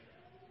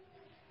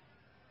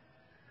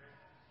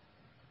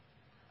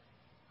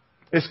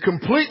 It's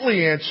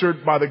completely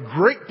answered by the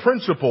great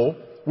principle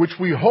which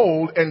we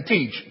hold and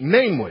teach,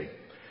 namely,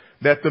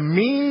 that the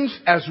means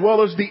as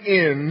well as the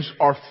ends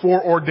are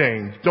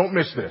foreordained. Don't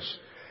miss this.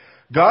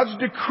 God's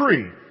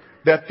decree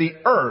that the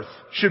earth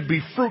should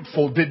be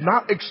fruitful did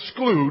not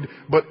exclude,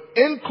 but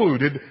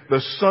included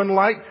the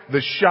sunlight, the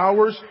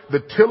showers,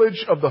 the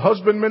tillage of the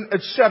husbandman,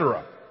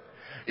 etc.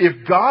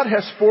 If God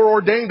has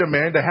foreordained a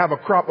man to have a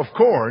crop of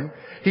corn,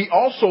 he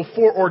also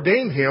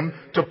foreordained him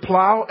to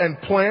plow and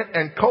plant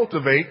and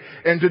cultivate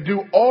and to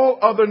do all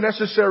other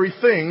necessary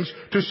things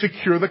to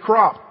secure the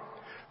crop.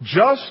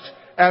 Just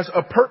as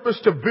a purpose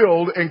to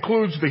build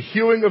includes the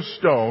hewing of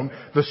stone,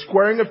 the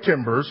squaring of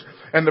timbers,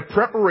 and the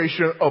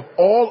preparation of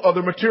all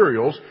other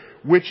materials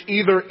which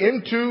enter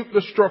into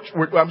the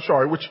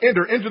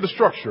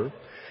structure,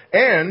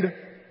 and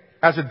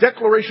as a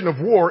declaration of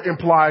war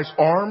implies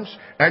arms,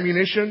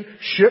 ammunition,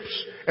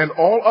 ships, and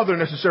all other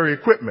necessary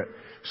equipment,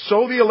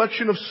 so the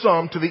election of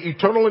some to the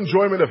eternal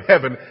enjoyment of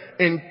heaven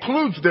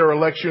includes their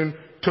election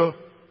to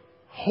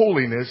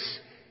holiness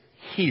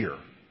here.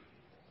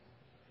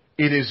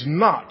 It is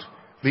not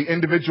the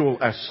individual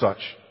as such,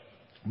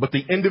 but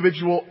the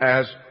individual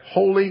as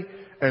holy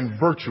and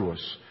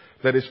virtuous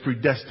that is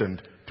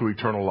predestined to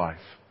eternal life.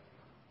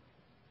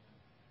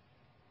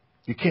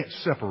 You can't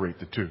separate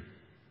the two.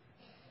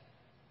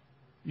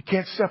 You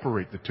can't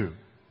separate the two.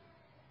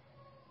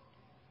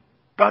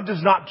 God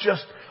does not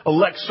just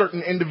elect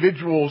certain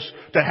individuals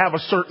to have a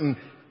certain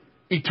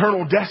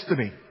eternal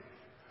destiny,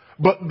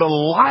 but the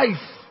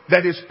life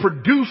that is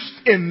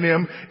produced in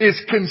them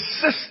is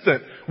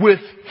consistent with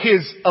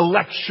his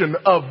election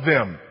of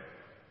them.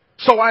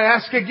 So I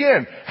ask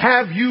again,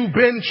 have you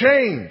been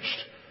changed?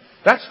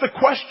 That's the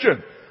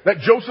question that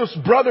Joseph's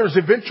brothers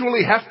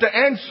eventually have to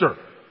answer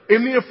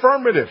in the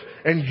affirmative.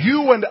 And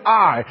you and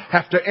I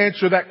have to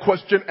answer that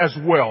question as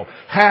well.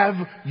 Have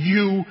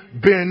you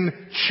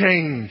been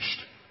changed?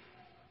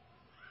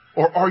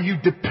 Or are you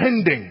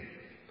depending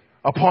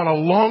upon a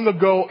long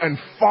ago and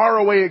far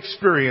away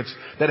experience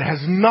that has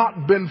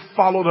not been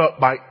followed up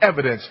by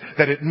evidence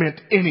that it meant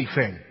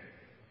anything?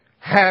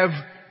 Have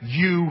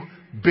you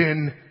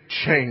been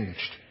changed?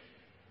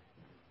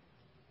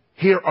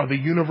 Here are the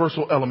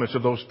universal elements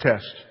of those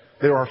tests.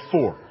 There are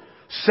 4.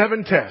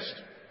 7 tests.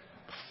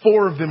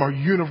 4 of them are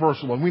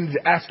universal, and we need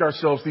to ask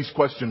ourselves these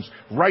questions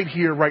right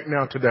here, right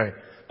now, today.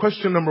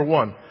 Question number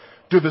 1.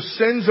 Do the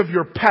sins of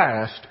your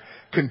past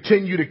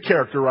continue to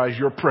characterize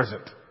your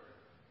present?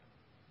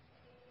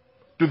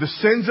 Do the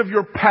sins of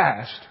your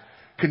past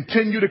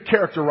continue to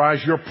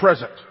characterize your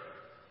present?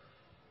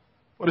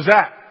 What is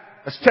that?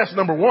 That's test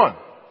number 1.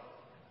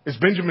 Is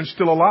Benjamin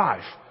still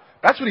alive?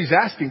 That's what he's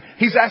asking.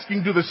 He's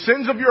asking, do the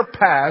sins of your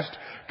past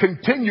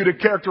continue to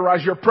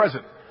characterize your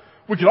present?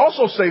 We could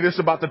also say this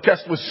about the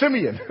test with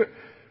Simeon.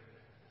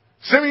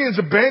 Simeon's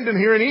abandoned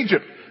here in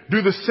Egypt.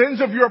 Do the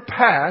sins of your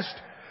past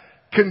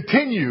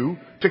continue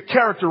to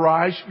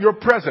characterize your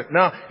present?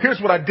 Now, here's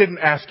what I didn't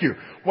ask you.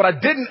 What I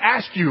didn't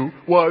ask you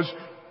was,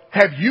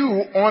 have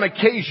you on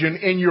occasion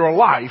in your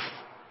life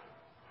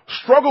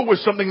struggled with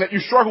something that you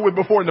struggled with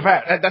before in the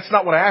past? That's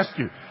not what I asked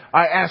you.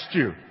 I asked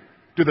you,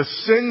 do the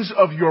sins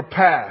of your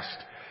past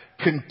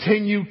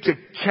continue to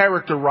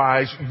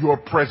characterize your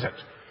present?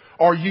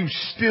 Are you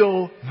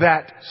still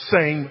that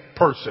same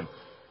person?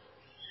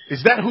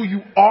 Is that who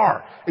you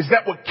are? Is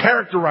that what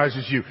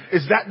characterizes you?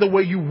 Is that the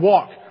way you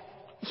walk?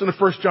 Listen to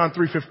 1 John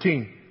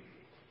 3:15.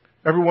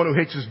 Everyone who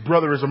hates his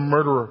brother is a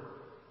murderer,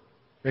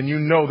 and you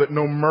know that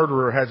no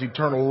murderer has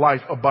eternal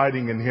life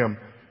abiding in him.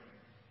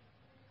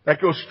 That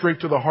goes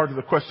straight to the heart of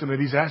the question that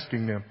he's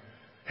asking them.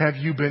 Have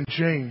you been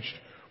changed,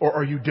 or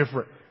are you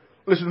different?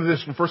 Listen to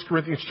this from 1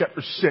 Corinthians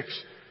chapter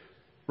 6,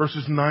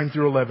 verses 9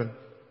 through 11.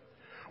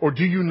 Or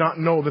do you not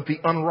know that the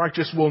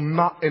unrighteous will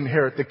not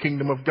inherit the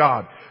kingdom of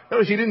God?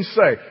 Notice he didn't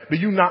say, do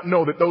you not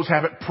know that those who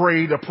haven't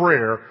prayed a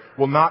prayer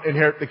will not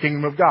inherit the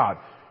kingdom of God?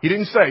 He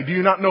didn't say, do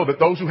you not know that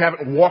those who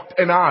haven't walked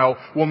an aisle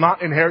will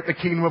not inherit the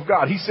kingdom of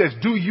God? He says,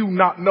 do you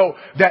not know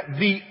that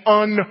the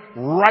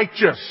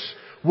unrighteous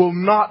will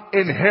not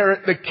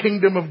inherit the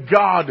kingdom of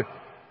God?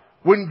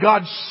 When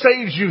God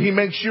saves you, he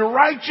makes you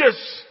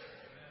righteous.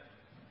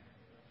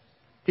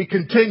 He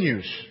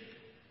continues,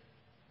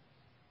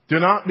 do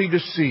not be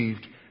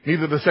deceived.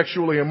 Neither the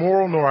sexually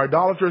immoral, nor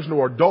idolaters,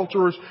 nor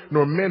adulterers,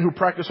 nor men who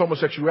practice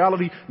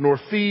homosexuality, nor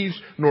thieves,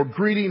 nor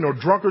greedy, nor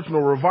drunkards,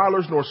 nor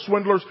revilers, nor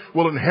swindlers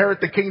will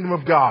inherit the kingdom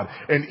of God.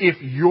 And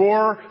if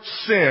your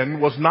sin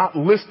was not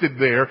listed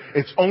there,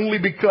 it's only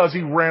because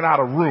he ran out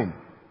of room.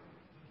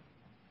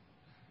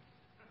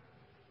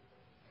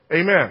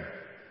 Amen.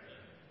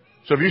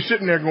 So if you're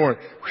sitting there going,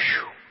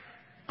 whew,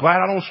 glad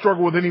I don't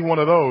struggle with any one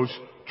of those,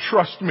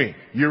 trust me,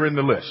 you're in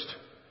the list.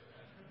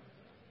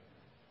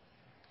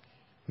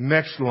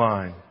 Next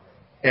line.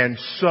 And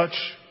such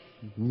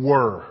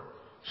were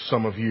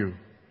some of you.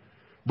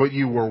 But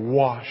you were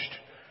washed.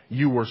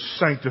 You were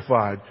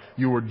sanctified.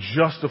 You were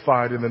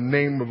justified in the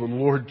name of the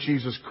Lord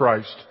Jesus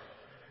Christ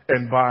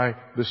and by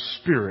the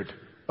Spirit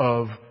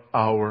of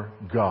our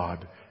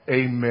God.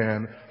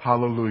 Amen.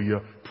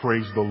 Hallelujah.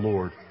 Praise the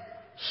Lord.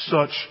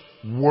 Such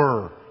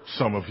were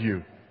some of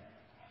you.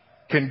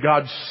 Can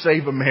God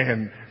save a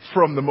man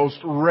from the most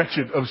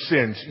wretched of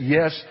sins?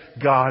 Yes,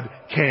 God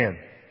can.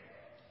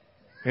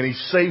 And he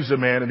saves a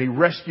man and he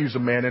rescues a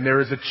man, and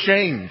there is a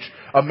change.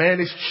 A man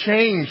is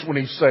changed when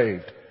he's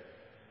saved.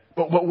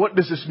 But what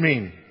does this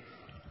mean?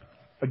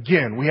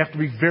 Again, we have to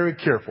be very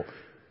careful.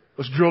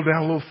 Let's drill down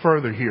a little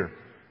further here.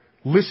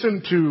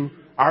 Listen to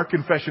our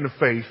confession of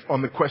faith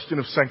on the question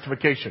of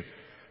sanctification,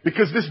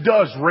 because this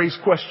does raise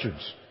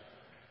questions.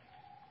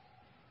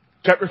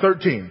 Chapter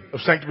 13 of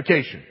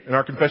sanctification in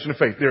our confession of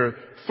faith. There are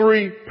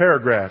 3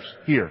 paragraphs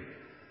here.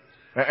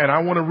 And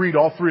I want to read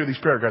all 3 of these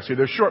paragraphs here.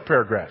 They're short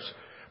paragraphs.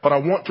 But I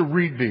want to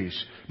read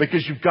these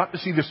because you've got to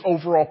see this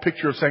overall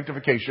picture of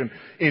sanctification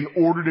in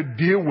order to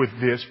deal with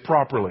this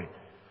properly.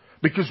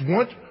 Because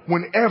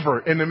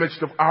whenever in the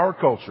midst of our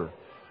culture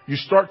you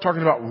start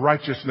talking about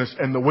righteousness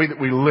and the way that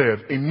we live,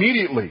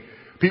 immediately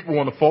people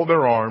want to fold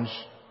their arms,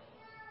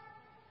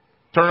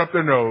 turn up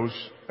their nose,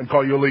 and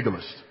call you a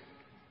legalist.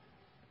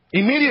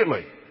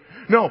 Immediately.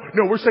 No,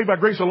 we're saved by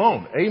grace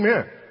alone.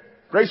 Amen.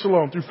 Grace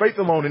alone, through faith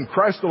alone, in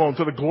Christ alone,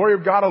 to the glory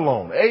of God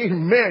alone.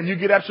 Amen. You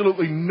get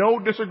absolutely no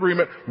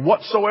disagreement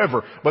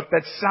whatsoever. But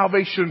that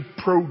salvation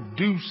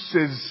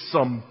produces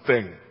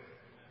something.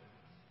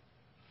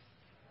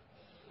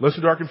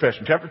 Listen to our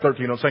confession, chapter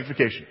 13 on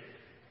sanctification.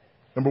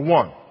 Number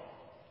 1.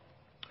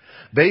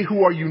 They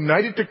who are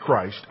united to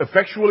Christ,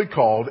 effectually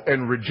called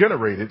and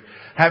regenerated,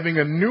 having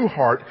a new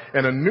heart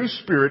and a new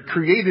spirit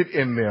created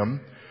in them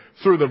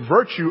through the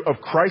virtue of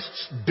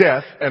Christ's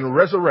death and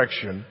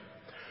resurrection,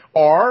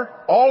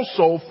 are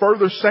also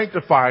further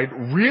sanctified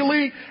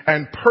really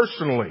and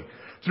personally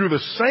through the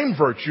same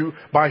virtue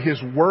by his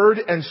word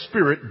and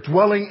spirit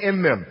dwelling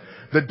in them.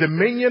 The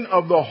dominion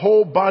of the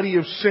whole body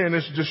of sin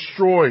is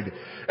destroyed,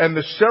 and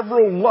the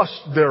several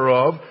lusts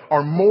thereof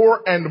are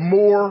more and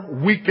more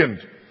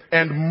weakened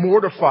and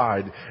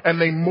mortified, and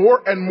they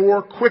more and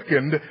more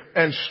quickened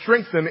and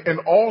strengthened in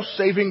all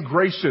saving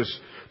graces,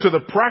 to the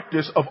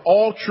practice of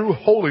all true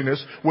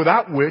holiness,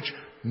 without which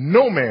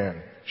no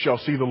man shall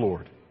see the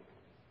Lord.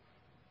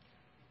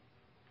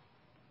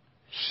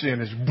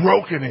 Sin is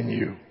broken in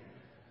you,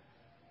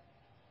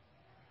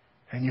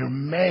 and you're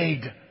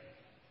made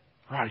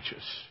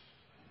righteous.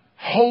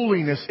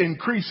 Holiness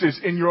increases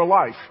in your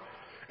life.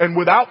 And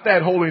without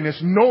that holiness,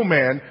 no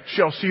man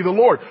shall see the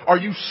Lord. Are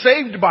you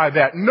saved by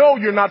that? No,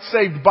 you're not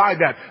saved by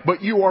that.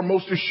 But you are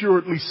most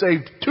assuredly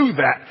saved to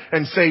that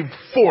and saved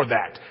for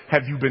that.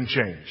 Have you been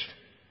changed?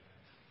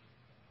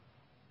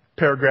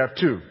 Paragraph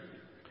 2.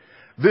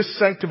 This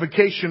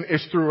sanctification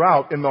is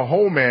throughout in the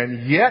whole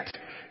man, yet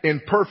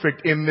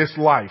imperfect in this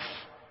life.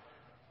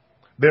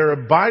 there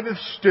abideth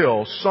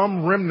still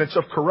some remnants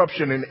of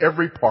corruption in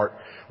every part,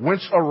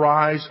 whence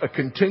arise a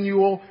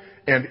continual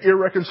and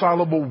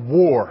irreconcilable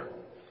war,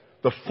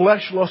 the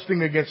flesh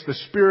lusting against the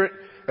spirit,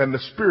 and the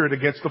spirit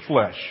against the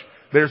flesh.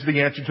 There's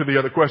the answer to the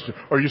other question.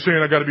 Are you saying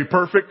I got to be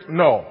perfect?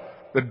 No.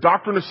 The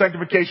doctrine of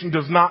sanctification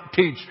does not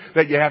teach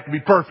that you have to be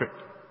perfect.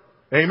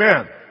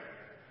 Amen.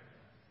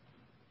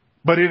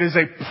 But it is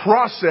a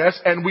process,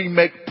 and we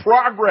make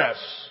progress.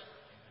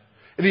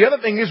 And the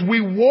other thing is we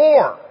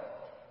war.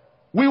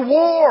 We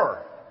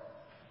war.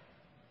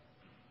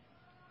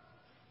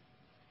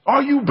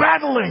 Are you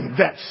battling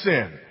that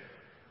sin?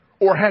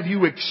 Or have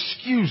you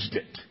excused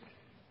it?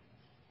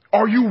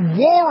 Are you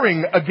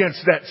warring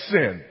against that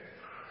sin?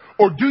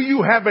 Or do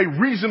you have a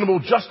reasonable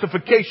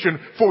justification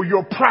for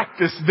your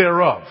practice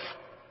thereof?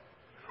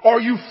 Are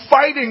you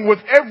fighting with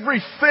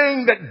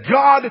everything that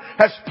God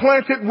has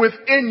planted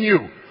within you?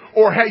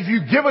 Or have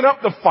you given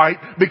up the fight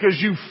because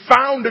you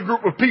found a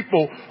group of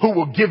people who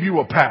will give you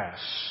a pass?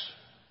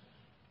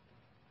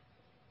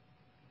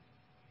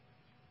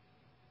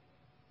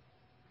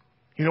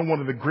 You know,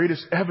 one of the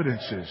greatest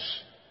evidences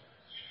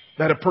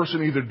that a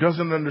person either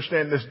doesn't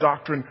understand this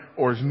doctrine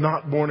or is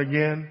not born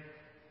again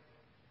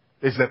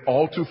is that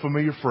all too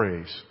familiar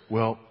phrase,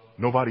 well,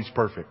 nobody's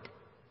perfect.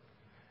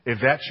 If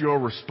that's your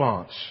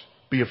response,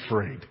 be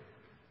afraid.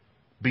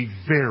 Be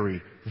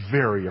very,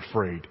 very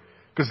afraid.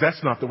 Because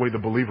that's not the way the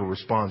believer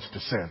responds to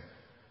sin.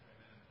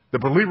 The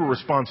believer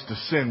responds to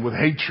sin with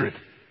hatred.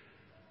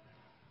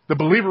 The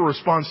believer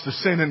responds to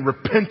sin in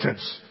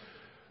repentance.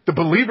 The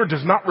believer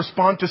does not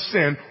respond to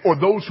sin or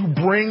those who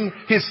bring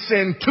his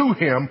sin to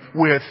him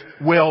with,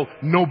 well,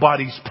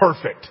 nobody's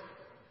perfect.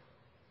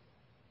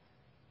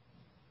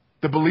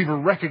 The believer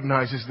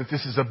recognizes that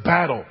this is a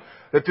battle,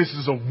 that this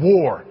is a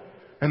war,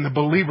 and the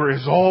believer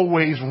is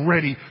always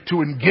ready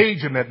to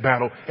engage in that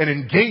battle and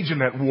engage in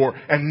that war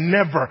and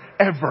never,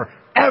 ever,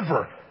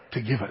 ever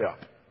to give it up.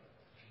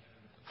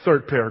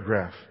 Third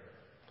paragraph.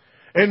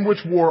 In which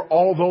war,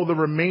 although the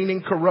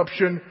remaining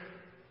corruption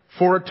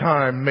for a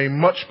time may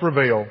much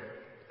prevail,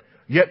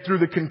 yet through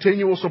the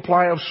continual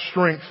supply of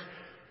strength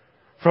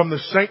from the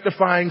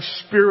sanctifying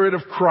Spirit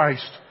of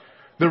Christ,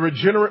 the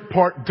regenerate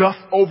part doth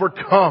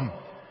overcome.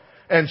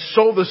 And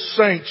so the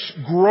saints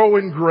grow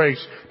in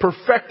grace,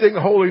 perfecting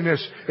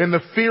holiness in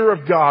the fear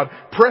of God,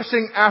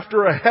 pressing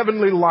after a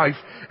heavenly life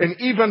and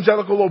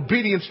evangelical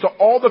obedience to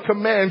all the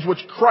commands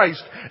which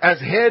Christ, as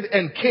head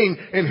and king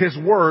in his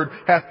word,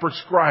 hath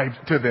prescribed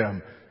to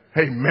them.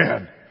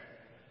 Amen.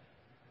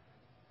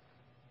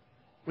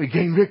 We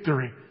gain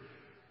victory.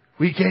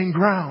 We gain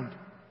ground.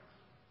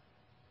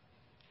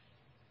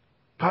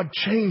 God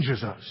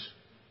changes us.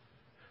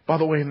 By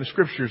the way, in the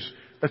scriptures,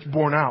 that's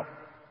borne out.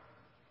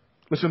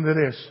 Listen to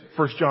this.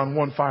 1 John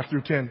 1, 5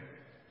 through 10.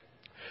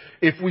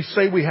 If we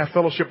say we have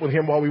fellowship with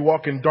him while we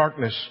walk in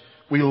darkness,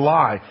 we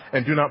lie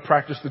and do not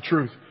practice the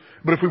truth.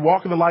 But if we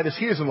walk in the light as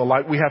he is in the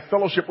light, we have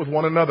fellowship with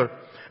one another.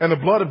 And the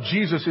blood of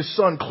Jesus, his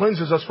son,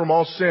 cleanses us from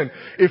all sin.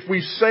 If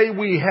we say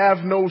we have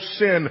no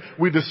sin,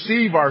 we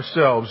deceive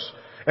ourselves,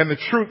 and the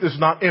truth is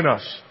not in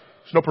us.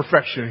 There's no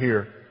perfection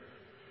here.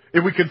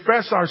 If we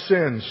confess our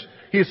sins,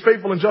 he is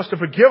faithful and just to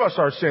forgive us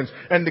our sins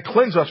and to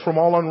cleanse us from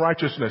all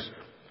unrighteousness.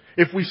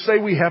 If we say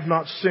we have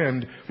not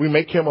sinned, we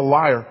make him a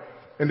liar,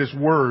 and his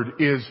word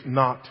is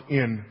not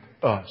in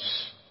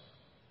us.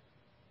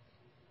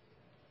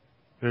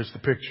 There's the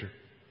picture.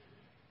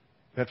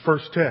 That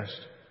first test.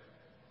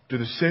 Do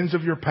the sins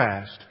of your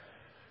past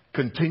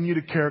continue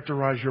to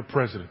characterize your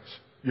present?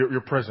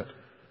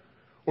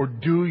 Or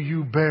do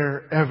you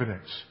bear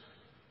evidence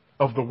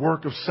of the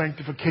work of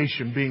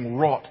sanctification being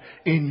wrought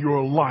in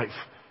your life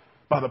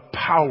by the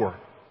power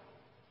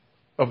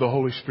of the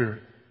Holy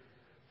Spirit?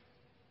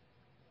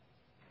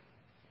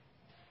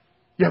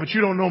 Yeah, but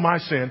you don't know my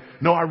sin.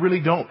 No, I really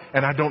don't.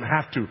 And I don't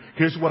have to.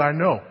 Here's what I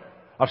know.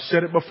 I've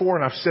said it before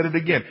and I've said it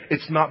again.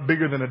 It's not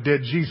bigger than a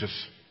dead Jesus.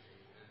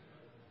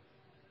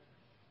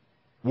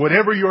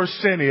 Whatever your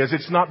sin is,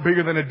 it's not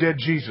bigger than a dead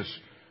Jesus.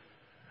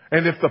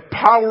 And if the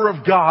power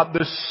of God,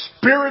 the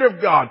Spirit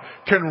of God,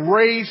 can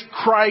raise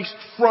Christ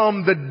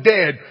from the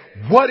dead,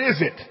 what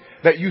is it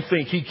that you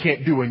think he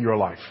can't do in your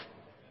life?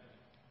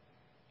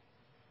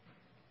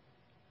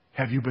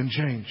 Have you been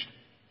changed?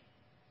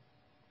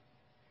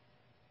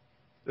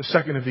 The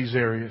second of these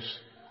areas,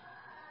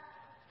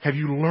 have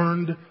you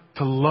learned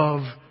to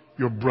love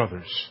your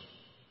brothers?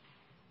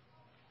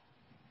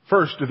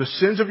 First, do the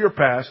sins of your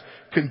past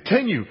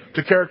continue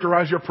to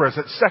characterize your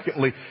present?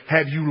 Secondly,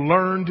 have you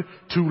learned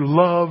to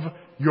love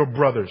your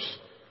brothers?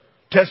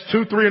 Test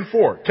 2, 3, and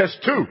 4. Test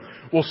 2,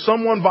 will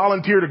someone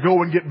volunteer to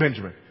go and get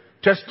Benjamin?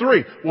 Test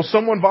 3, will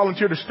someone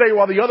volunteer to stay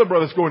while the other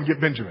brothers go and get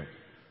Benjamin?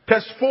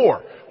 Test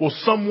 4, will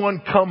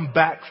someone come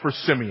back for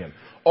Simeon?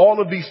 All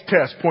of these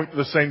tests point to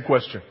the same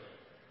question.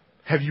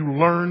 Have you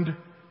learned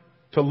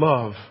to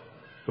love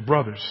the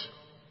brothers?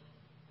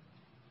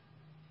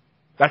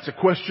 That's a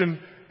question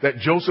that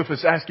Joseph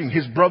is asking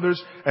his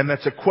brothers, and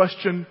that's a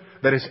question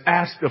that is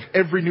asked of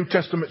every New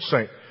Testament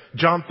saint.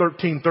 John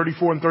 13,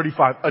 34 and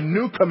 35. A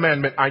new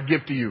commandment I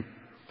give to you,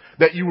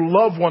 that you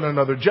love one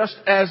another just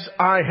as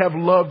I have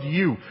loved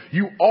you.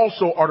 You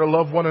also are to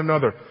love one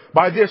another.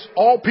 By this,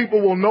 all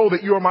people will know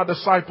that you are my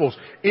disciples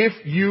if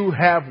you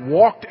have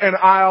walked an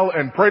aisle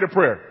and prayed a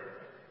prayer.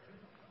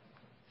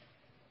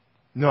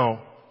 No.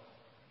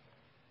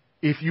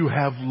 If you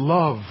have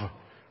love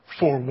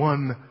for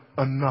one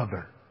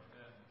another.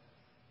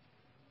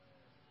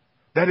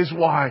 That is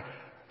why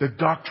the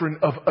doctrine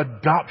of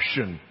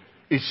adoption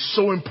is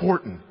so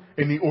important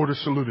in the Ordo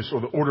Salutis,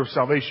 or the order of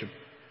salvation.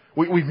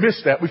 We've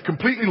missed that. We've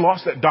completely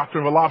lost that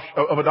doctrine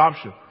of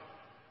adoption.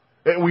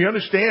 And we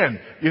understand,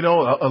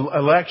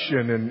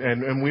 election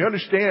and we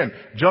understand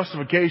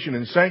justification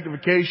and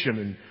sanctification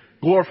and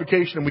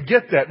glorification, and we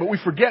get that, but we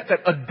forget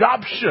that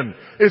adoption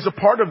is a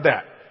part of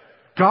that.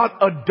 God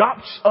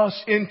adopts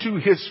us into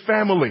His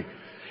family.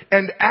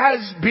 And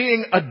as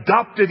being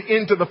adopted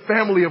into the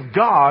family of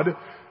God,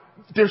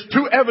 there's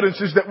two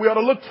evidences that we ought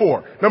to look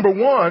for. Number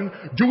one,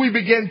 do we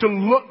begin to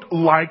look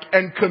like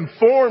and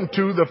conform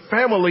to the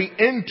family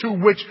into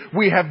which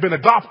we have been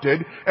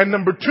adopted? And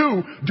number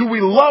two, do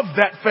we love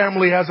that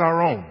family as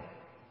our own?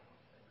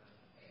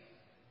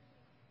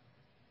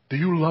 Do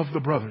you love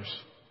the brothers?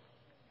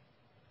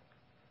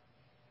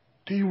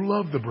 Do you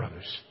love the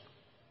brothers?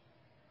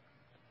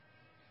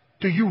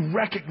 Do you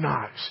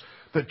recognize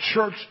the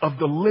church of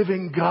the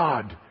living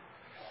God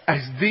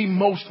as the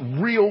most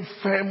real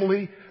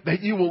family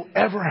that you will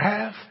ever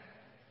have?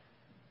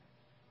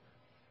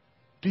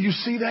 Do you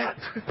see that?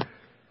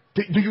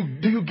 Do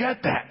you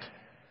get that?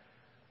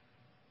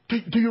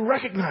 Do you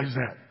recognize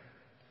that?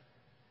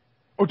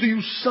 Or do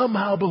you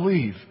somehow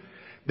believe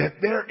that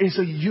there is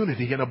a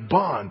unity and a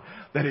bond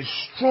that is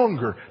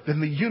stronger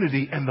than the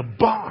unity and the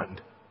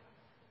bond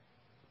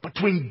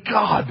between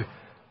God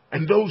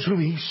and those whom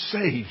He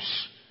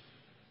saves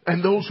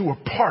and those who are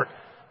part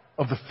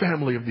of the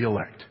family of the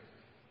elect?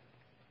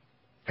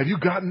 Have you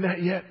gotten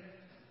that yet?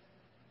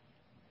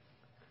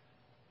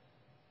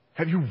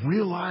 Have you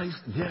realized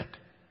yet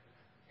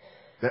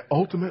that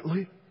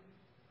ultimately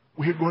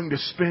we are going to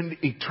spend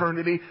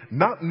eternity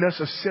not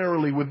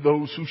necessarily with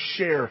those who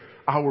share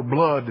our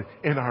blood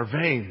in our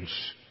veins,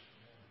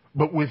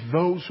 but with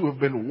those who have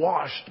been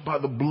washed by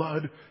the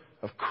blood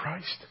of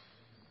Christ?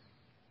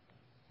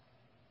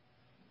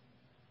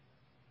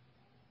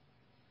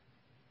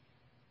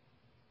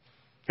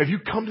 Have you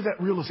come to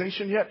that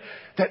realization yet?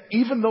 That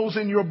even those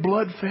in your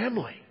blood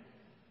family,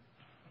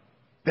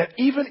 there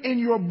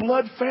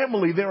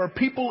are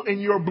people in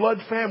your blood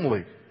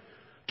family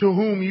to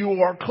whom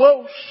you are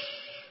close,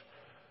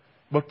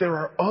 but there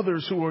are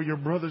others who are your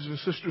brothers and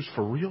sisters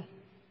for real?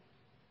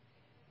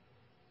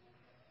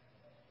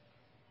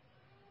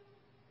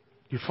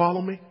 You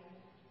follow me?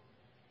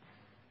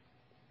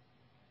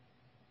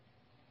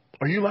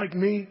 Are you like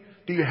me?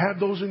 Do you have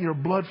those in your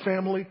blood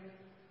family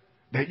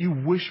that you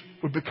wish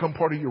would become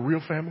part of your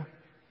real family?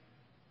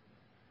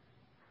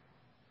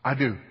 I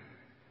do.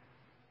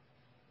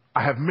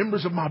 I have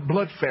members of my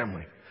blood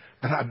family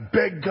that I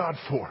beg God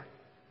for,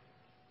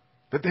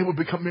 that they will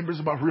become members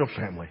of my real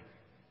family.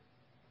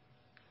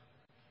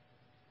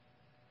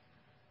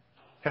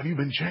 Have you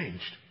been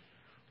changed?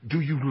 Do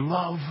you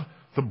love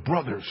the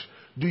brothers?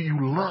 Do you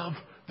love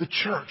the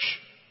church?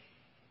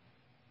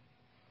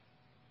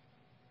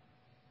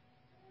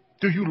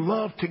 Do you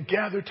love to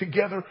gather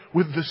together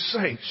with the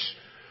saints?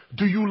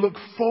 Do you look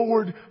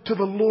forward to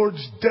the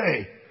Lord's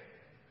day?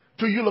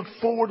 Do you look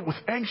forward with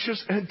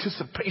anxious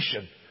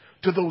anticipation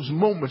to those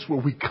moments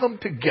where we come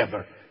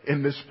together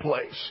in this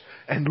place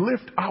and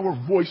lift our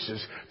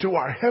voices to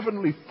our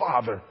Heavenly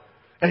Father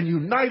and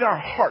unite our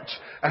hearts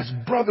as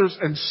brothers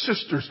and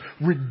sisters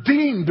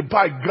redeemed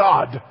by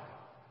God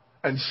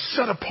and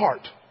set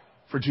apart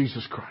for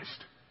Jesus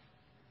Christ?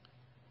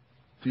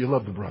 Do you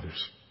love the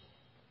brothers?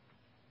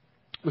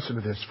 Listen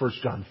to this, 1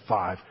 John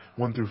 5,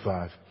 1 through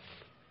 5.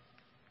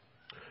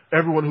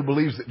 Everyone who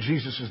believes that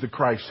Jesus is the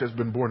Christ has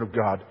been born of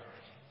God.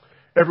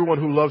 Everyone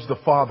who loves the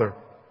Father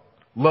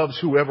loves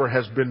whoever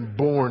has been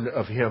born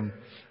of Him.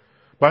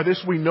 By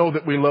this we know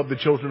that we love the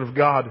children of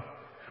God,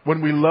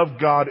 when we love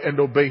God and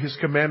obey His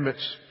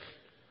commandments.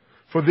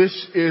 For this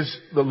is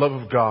the love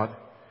of God,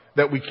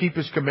 that we keep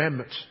His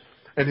commandments.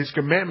 And His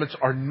commandments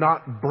are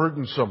not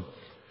burdensome.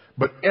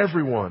 But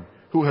everyone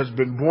who has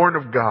been born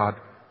of God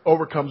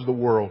overcomes the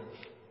world.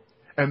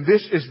 And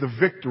this is the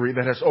victory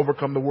that has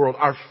overcome the world,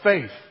 our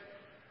faith.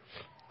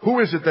 Who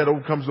is it that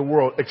overcomes the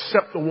world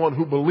except the one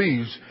who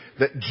believes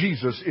that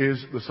Jesus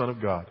is the Son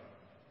of God?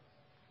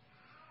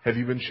 Have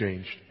you been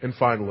changed? And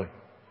finally,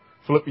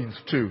 Philippians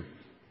 2,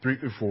 3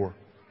 through 4.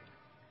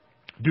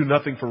 Do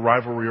nothing for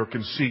rivalry or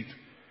conceit,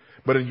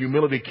 but in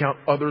humility count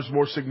others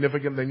more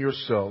significant than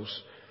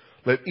yourselves.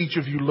 Let each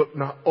of you look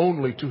not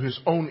only to his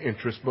own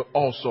interest, but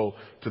also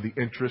to the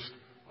interest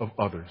of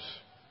others.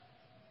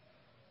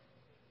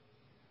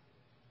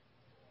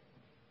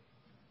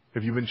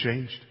 Have you been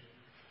changed?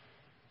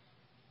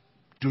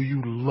 Do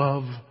you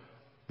love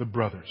the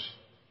brothers?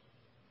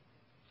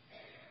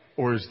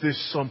 Or is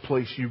this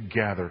someplace you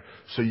gather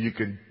so you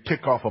can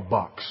tick off a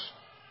box?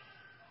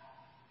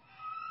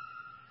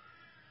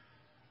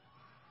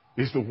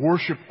 Is the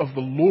worship of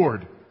the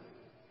Lord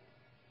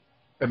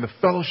and the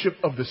fellowship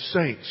of the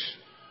saints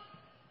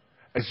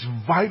as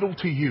vital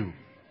to you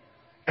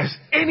as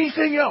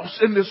anything else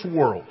in this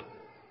world?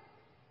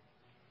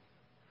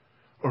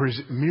 Or is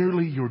it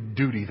merely your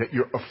duty that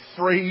you're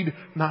afraid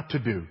not to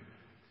do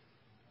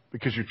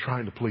because you're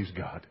trying to please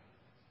God?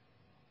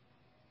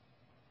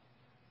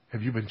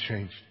 Have you been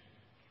changed?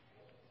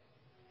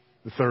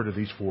 The third of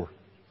these four.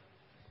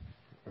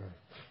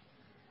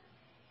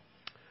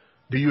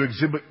 Do you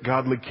exhibit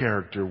godly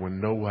character when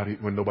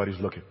nobody's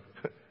looking?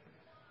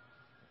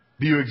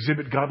 Do you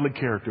exhibit godly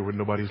character when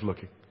nobody's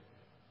looking?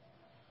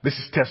 This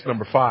is test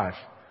number 5.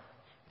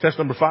 Test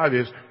number 5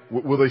 is,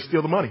 will they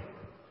steal the money?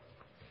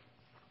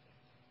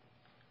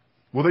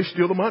 Will they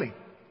steal the money?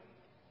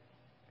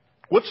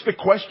 What's the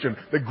question?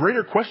 The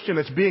greater question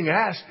that's being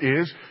asked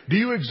is, do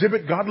you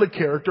exhibit godly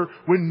character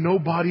when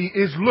nobody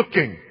is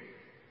looking?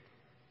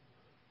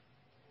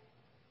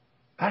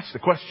 That's the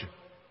question.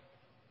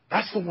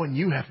 That's the one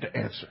you have to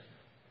answer.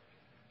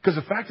 Because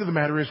the fact of the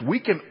matter is, we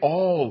can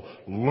all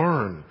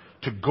learn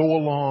to go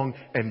along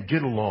and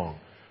get along.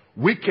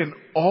 We can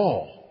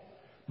all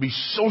be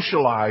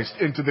socialized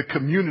into the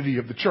community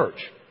of the church.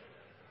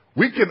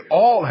 We can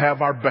all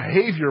have our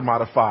behavior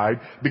modified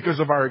because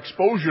of our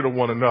exposure to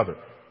one another.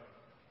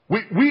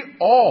 We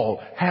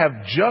all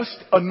have just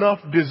enough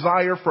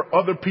desire for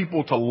other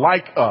people to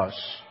like us,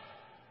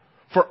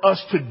 for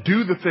us to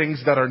do the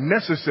things that are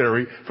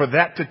necessary for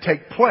that to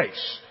take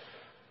place.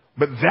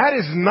 But that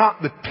is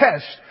not the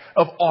test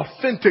of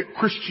authentic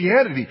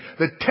Christianity.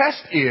 The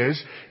test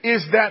is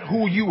that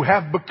who you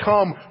have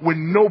become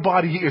when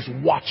nobody is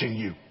watching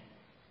you?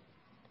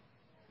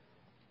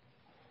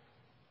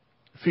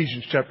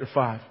 Ephesians chapter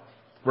 5,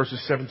 verses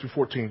 7 through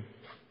 14.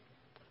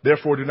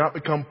 Therefore, do not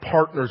become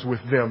partners with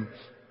them.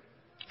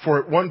 For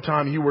at one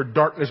time you were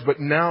darkness, but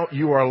now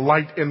you are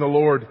light in the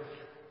Lord.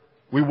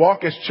 We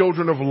walk as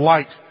children of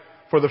light,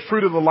 for the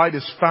fruit of the light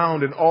is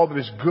found in all that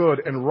is good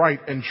and right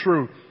and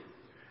true.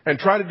 And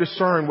try to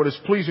discern what is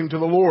pleasing to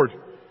the Lord.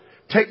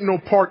 Take no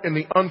part in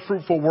the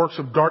unfruitful works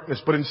of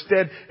darkness, but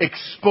instead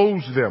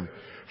expose them.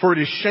 For it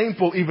is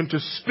shameful even to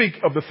speak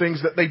of the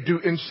things that they do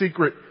in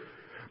secret.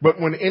 But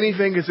when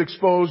anything is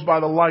exposed by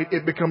the light,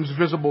 it becomes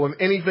visible, and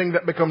anything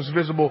that becomes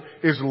visible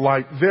is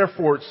light.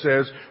 Therefore it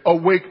says,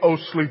 awake, O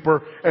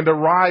sleeper, and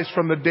arise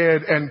from the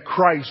dead, and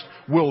Christ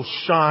will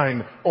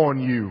shine on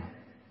you.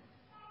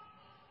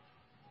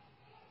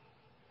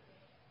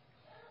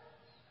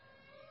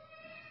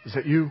 Is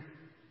that you?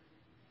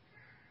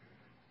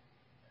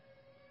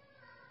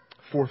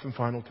 Fourth and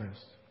final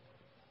test.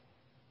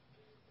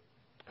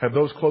 Have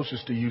those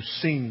closest to you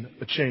seen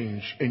a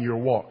change in your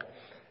walk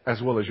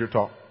as well as your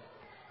talk?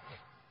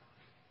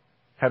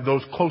 Have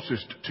those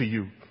closest to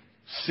you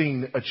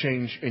seen a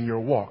change in your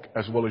walk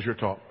as well as your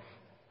talk?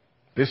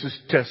 This is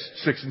test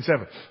 6 and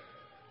 7.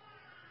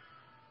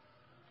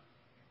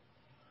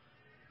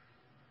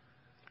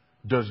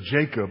 Does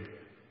Jacob,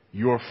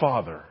 your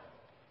father,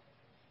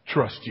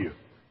 trust you?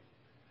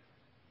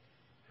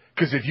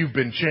 Because if you've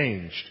been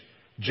changed,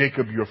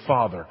 Jacob, your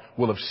father,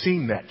 will have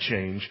seen that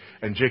change,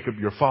 and Jacob,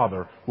 your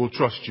father, will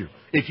trust you.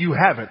 If you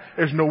haven't,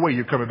 there's no way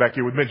you're coming back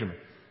here with Benjamin.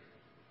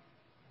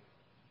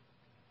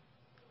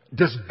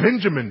 Does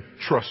Benjamin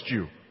trust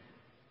you?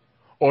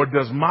 Or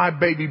does my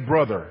baby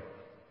brother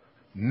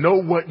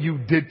know what you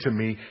did to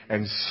me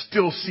and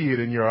still see it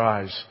in your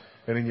eyes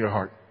and in your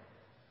heart?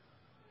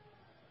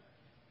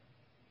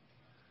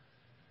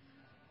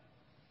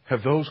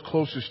 Have those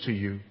closest to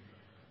you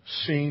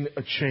seen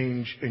a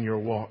change in your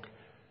walk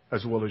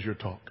as well as your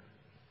talk?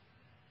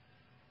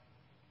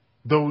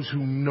 Those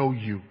who know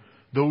you,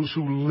 those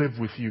who live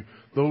with you,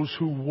 those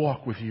who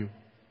walk with you.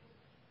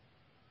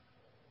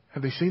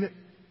 Have they seen it?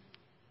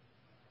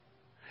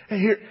 And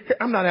here,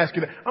 I'm not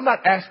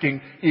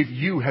asking if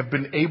you have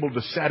been able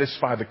to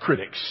satisfy the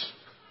critics.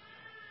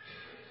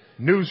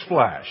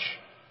 Newsflash,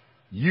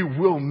 you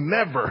will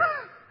never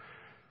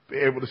be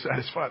able to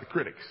satisfy the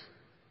critics.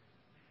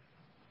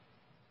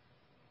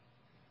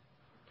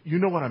 You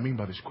know what I mean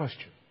by this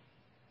question.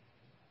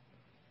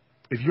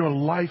 If your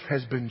life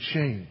has been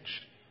changed,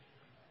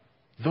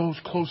 those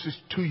closest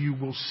to you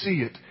will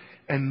see it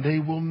and they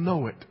will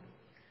know it.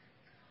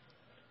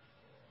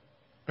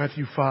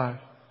 Matthew 5.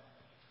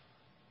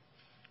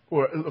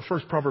 Or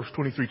first Proverbs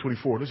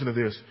 23:24. Listen to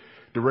this,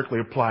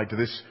 directly applied to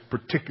this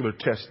particular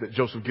test that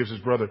Joseph gives his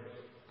brother.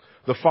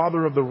 The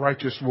father of the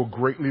righteous will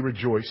greatly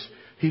rejoice.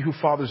 He who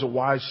fathers a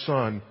wise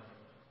son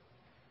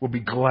will be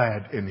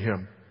glad in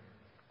him.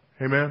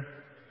 Amen.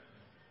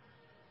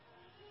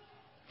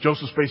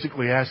 Joseph's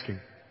basically asking,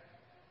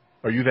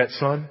 are you that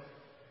son?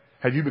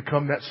 Have you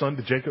become that son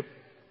to Jacob?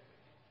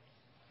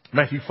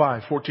 Matthew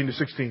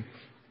 5:14-16.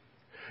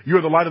 You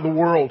are the light of the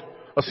world.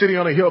 A city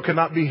on a hill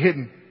cannot be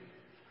hidden.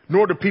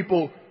 Nor do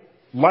people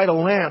light a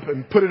lamp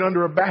and put it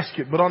under a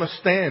basket, but on a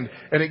stand,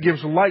 and it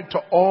gives light to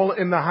all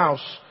in the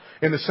house.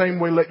 In the same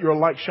way, let your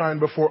light shine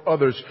before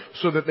others,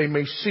 so that they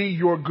may see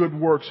your good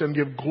works and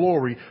give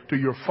glory to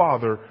your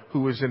Father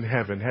who is in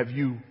heaven. Have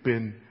you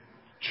been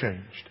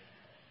changed?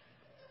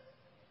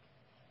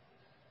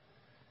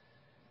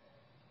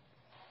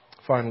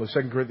 Finally,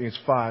 2 Corinthians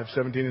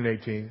 5:17 and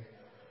 18.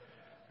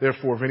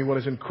 Therefore, if anyone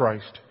is in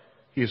Christ,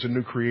 he is a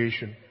new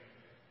creation.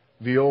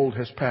 The old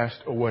has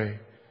passed away.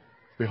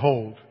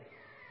 Behold,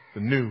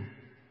 the new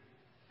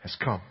has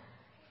come.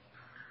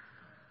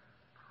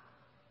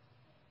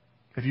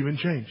 Have you been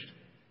changed?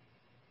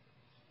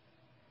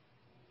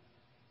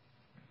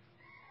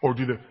 Or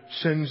do the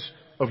sins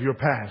of your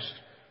past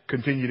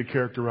continue to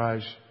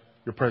characterize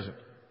your present?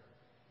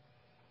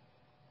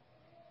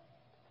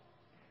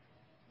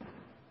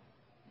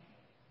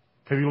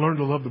 Have you learned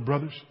to love the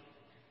brothers?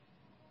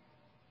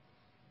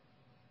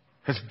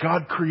 Has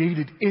God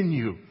created in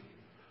you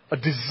a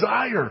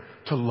desire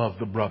to love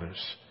the brothers,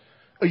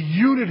 a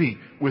unity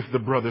with the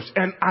brothers,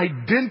 an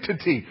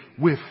identity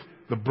with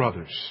the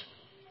brothers?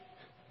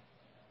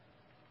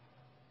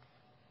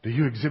 Do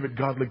you exhibit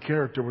godly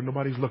character when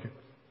nobody's looking?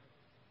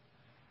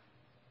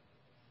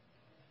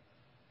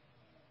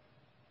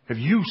 Have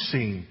you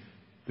seen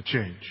the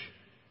change?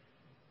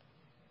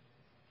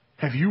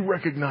 Have you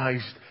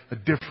recognized a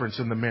difference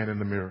in the man in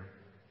the mirror?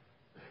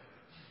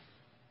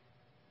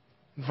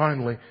 And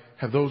finally,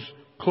 have those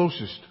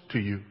closest to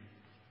you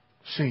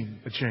seen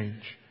a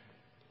change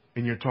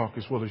in your talk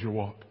as well as your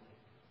walk?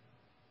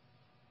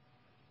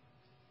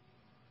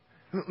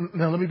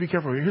 Now, let me be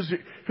careful here.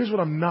 Here's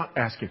what I'm not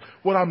asking.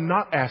 What I'm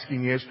not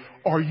asking is,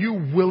 are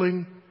you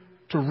willing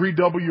to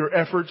redouble your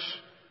efforts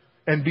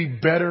and be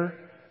better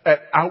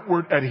at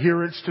outward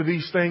adherence to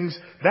these things?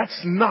 That's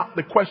not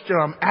the question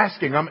I'm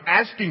asking. I'm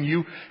asking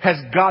you, has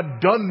God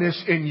done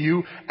this in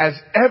you as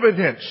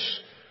evidence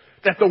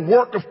that the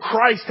work of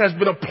Christ has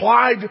been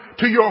applied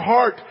to your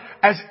heart,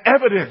 as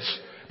evidence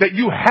that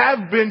you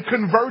have been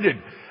converted,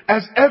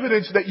 as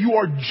evidence that you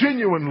are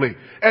genuinely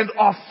and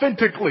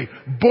authentically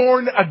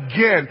born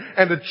again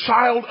and a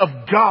child of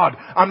God?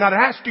 I'm not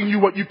asking you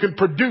what you can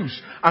produce.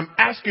 I'm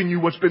asking you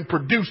what's been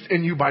produced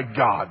in you by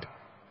God.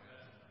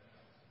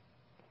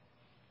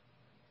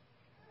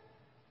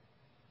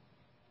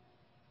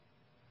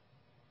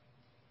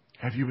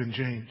 Have you been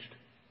changed?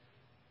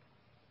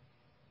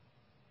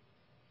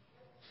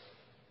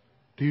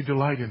 Do you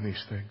delight in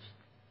these things?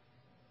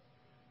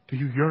 Do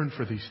you yearn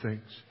for these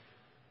things?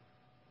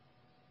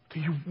 Do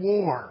you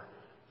war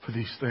for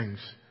these things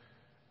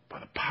by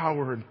the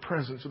power and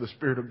presence of the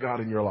Spirit of God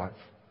in your life?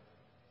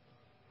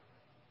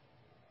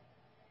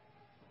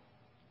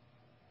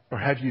 Or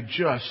have you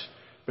just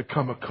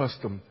become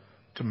accustomed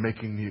to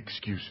making the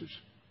excuses?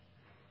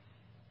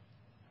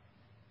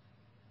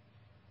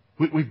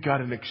 We've got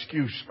an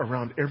excuse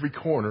around every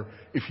corner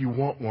if you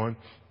want one.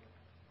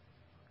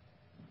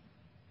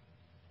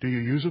 Do you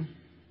use them?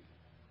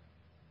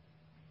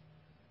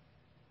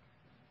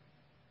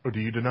 Or do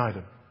you deny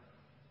them?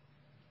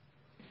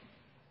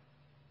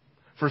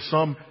 For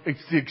some,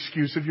 it's the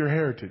excuse of your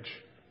heritage.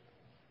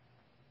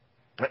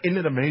 Isn't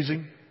it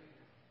amazing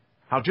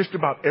how just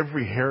about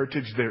every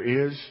heritage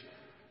there is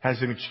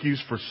has an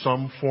excuse for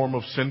some form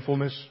of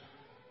sinfulness?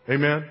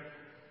 Amen?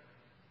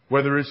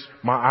 Whether it's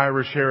my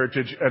Irish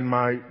heritage and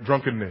my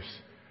drunkenness,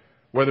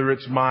 whether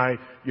it's my,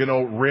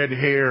 red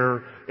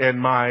hair and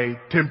my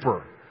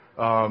temper,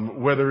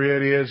 whether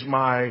it is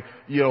my,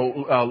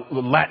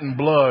 Latin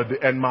blood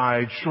and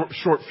my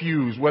short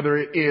fuse, whether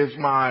it is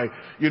my,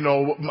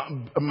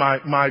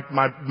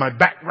 my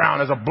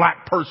background as a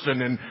black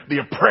person and the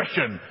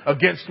oppression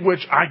against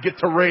which I get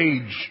to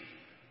rage.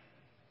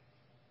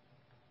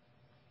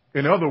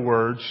 In other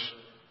words,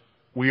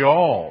 we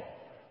all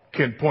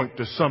can point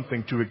to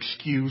something to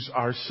excuse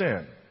our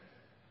sin.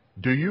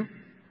 Do you?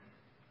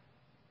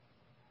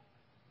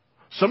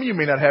 Some of you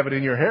may not have it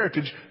in your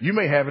heritage. You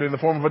may have it in the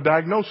form of a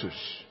diagnosis.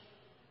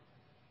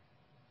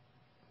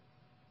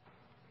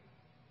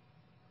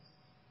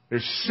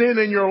 There's sin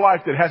in your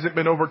life that hasn't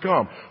been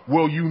overcome.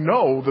 Well,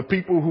 the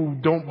people who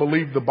don't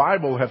believe the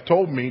Bible have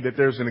told me that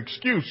there's an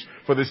excuse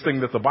for this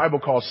thing that the Bible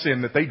calls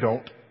sin that they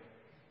don't.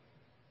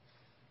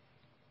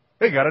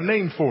 They got a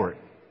name for it.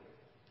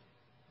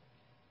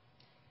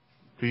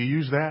 Do you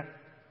use that?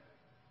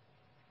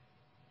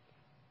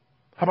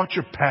 How about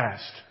your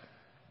past?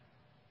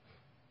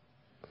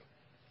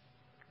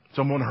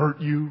 Someone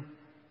hurt you.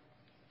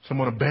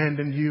 Someone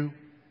abandoned you.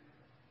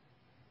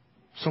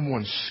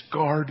 Someone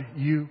scarred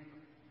you.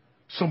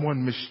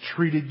 Someone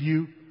mistreated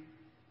you.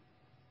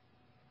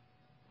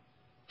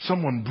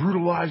 Someone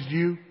brutalized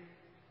you.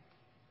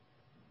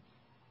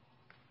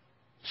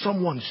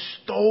 Someone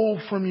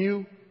stole from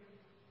you.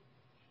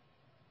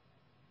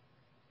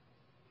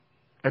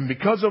 And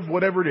because of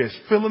whatever it is,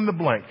 fill in the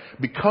blank,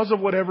 because of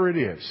whatever it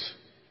is,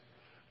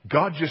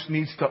 God just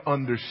needs to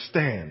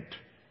understand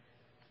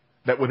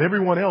that with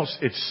everyone else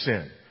it's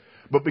sin.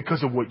 But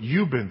because of what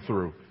you've been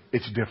through,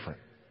 it's different.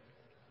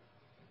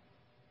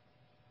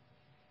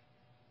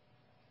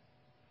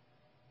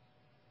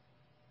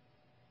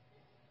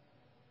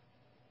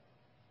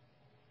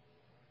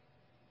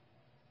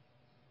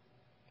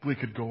 We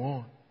could go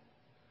on,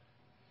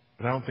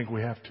 but I don't think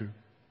we have to.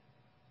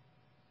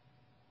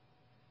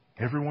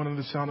 Everyone in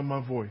the sound of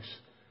my voice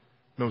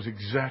knows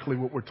exactly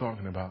what we're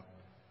talking about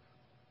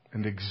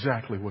and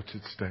exactly what's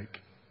at stake.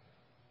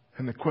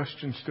 And the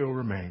question still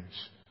remains,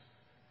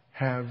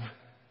 have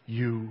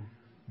you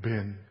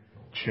been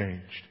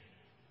changed?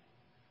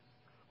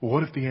 Well,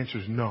 what if the answer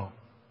is no?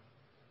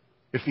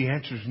 If the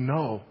answer is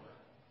no,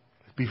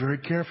 be very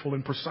careful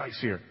and precise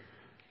here.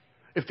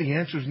 If the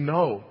answer is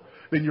no,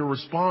 then your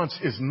response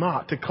is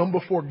not to come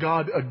before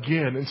God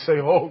again and say,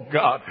 oh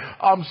God,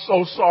 I'm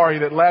so sorry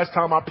that last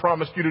time I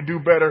promised you to do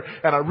better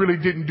and I really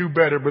didn't do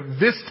better, but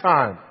this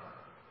time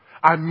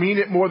I mean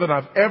it more than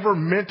I've ever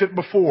meant it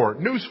before.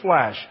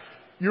 Newsflash,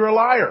 you're a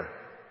liar.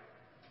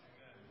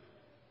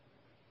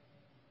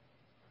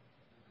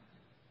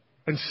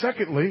 And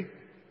secondly,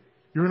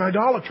 you're an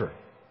idolater.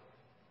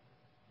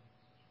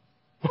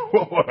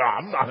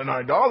 I'm not an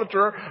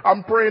idolater.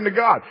 I'm praying to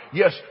God.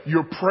 Yes,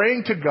 you're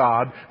praying to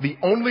God, the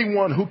only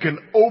one who can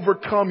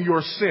overcome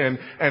your sin,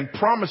 and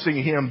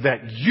promising Him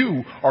that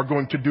you are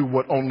going to do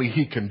what only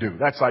He can do.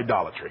 That's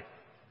idolatry.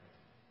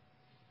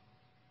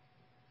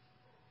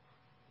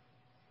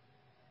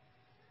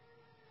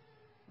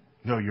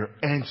 No, your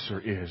answer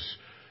is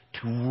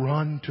to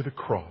run to the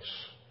cross,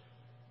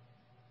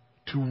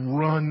 to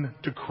run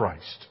to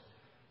Christ.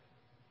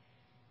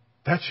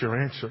 That's your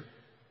answer.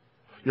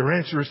 Your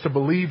answer is to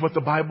believe what the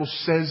Bible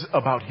says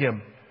about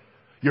Him.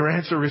 Your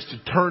answer is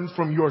to turn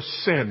from your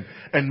sin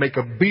and make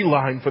a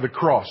beeline for the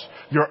cross.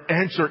 Your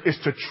answer is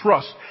to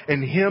trust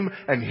in Him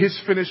and His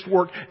finished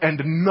work and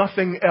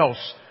nothing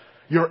else.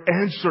 Your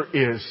answer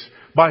is,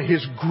 by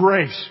His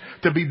grace,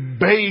 to be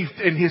bathed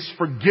in His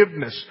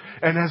forgiveness,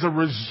 and as a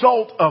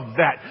result of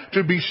that,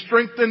 to be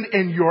strengthened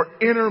in your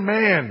inner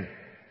man,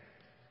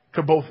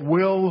 to both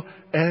will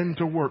and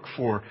to work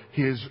for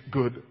His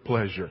good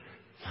pleasure.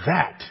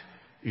 That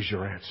is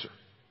your answer.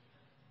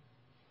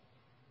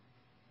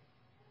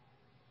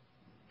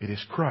 It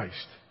is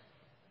Christ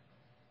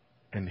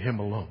and Him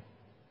alone.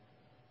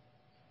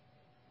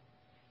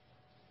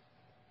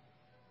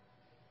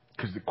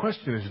 Because the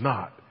question is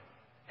not,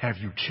 have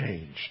you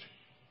changed?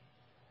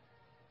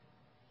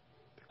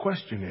 The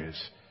question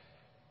is,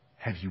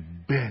 have you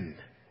been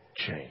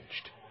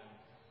changed?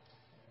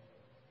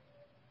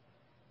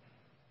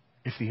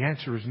 If the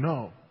answer is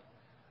no,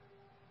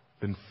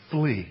 then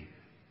flee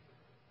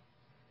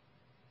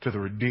to the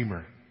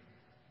Redeemer,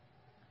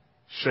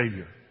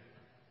 Savior,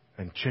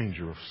 and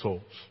Changer of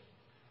souls.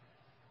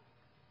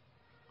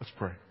 Let's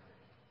pray.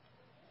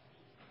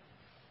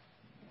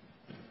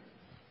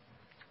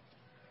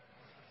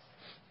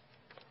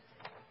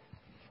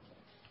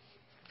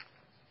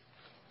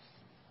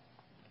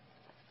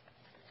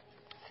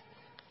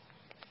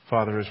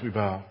 Father, as we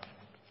bow,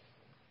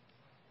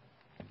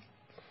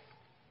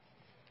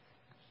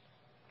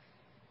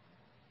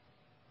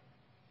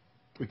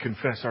 we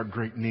confess our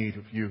great need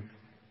of You.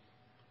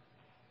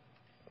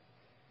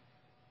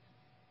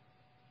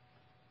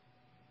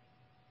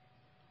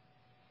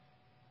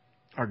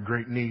 Our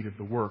great need of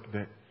the work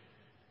that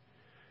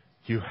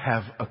You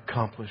have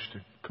accomplished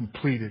and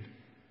completed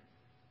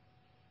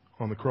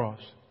on the cross.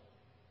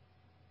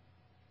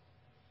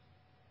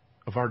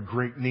 Of our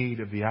great need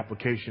of the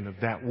application of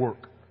that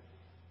work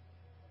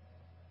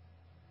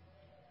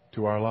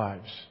to our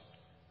lives.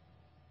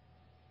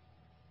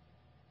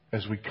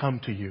 As we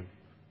come to You,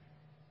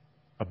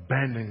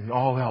 abandoning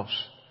all else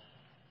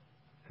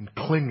and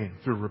clinging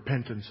through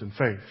repentance and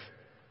faith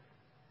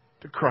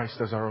to Christ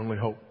as our only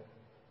hope.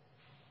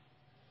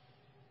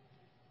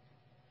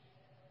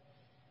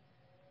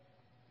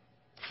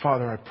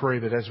 Father, I pray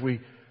that as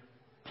we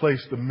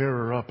place the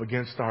mirror up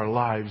against our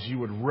lives, You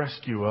would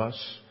rescue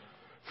us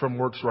from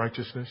works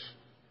righteousness.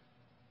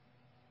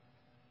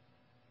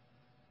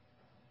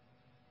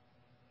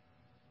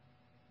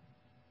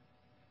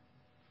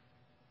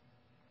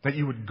 That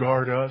You would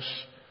guard us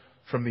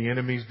from the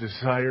enemy's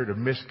desire to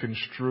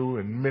misconstrue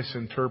and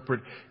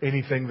misinterpret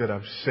anything that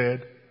I've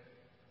said.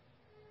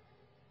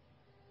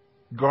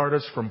 Guard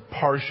us from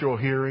partial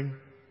hearing.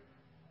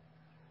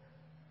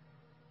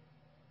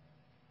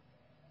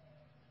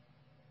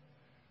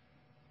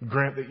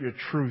 Grant that Your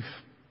truth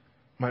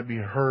might be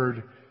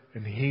heard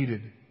and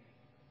heeded.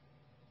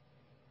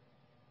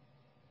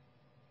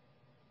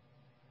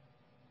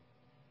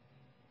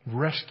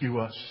 Rescue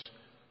us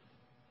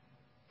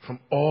from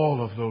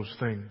all of those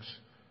things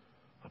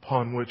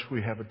upon which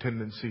we have a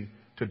tendency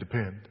to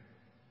depend.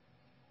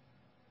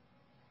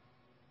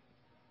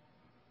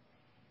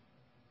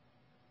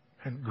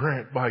 And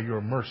grant by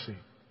Your mercy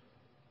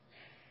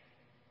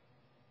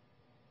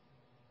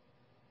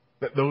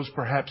that those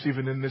perhaps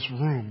even in this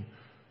room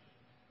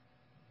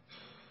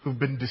who've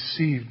been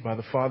deceived by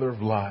the father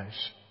of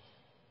lies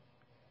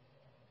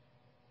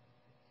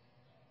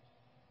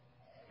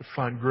would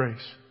find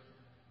grace,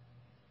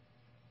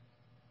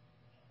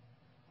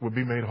 would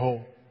be made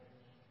whole,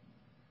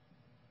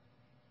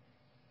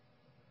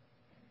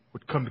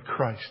 would come to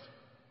Christ,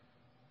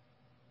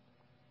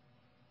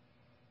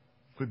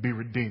 would be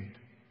redeemed.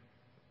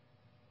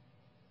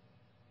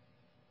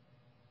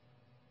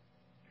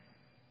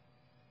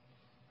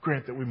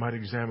 Grant that we might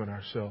examine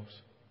ourselves,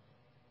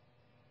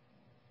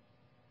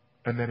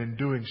 and that in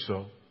doing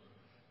so,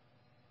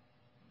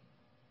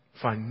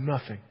 find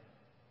nothing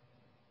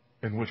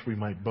in which we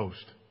might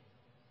boast,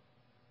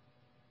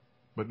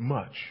 but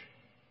much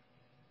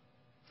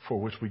for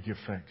which we give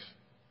thanks.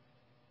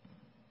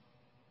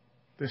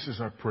 This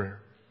is our prayer,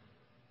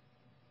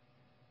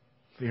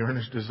 the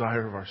earnest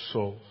desire of our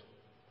souls.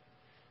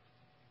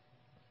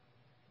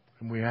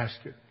 And we ask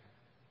it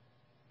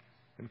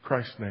in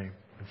Christ's name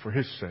and for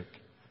His sake.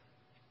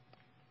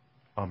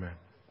 Amen.